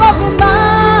top of the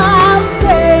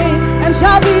mountain, and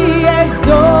shall be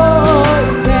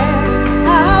exalted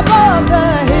above the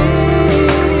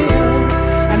hills,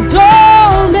 and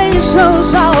all nations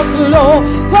shall flow,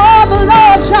 for the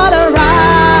Lord shall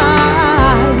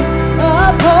arise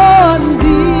upon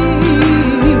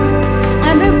thee,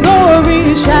 and his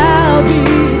glory shall be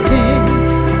seen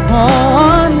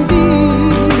upon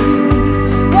thee.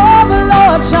 For the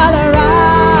Lord shall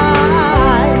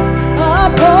arise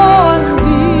upon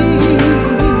thee,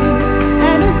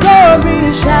 and his glory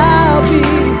shall be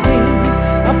seen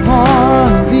upon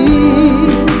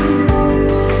thee,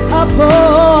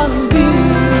 upon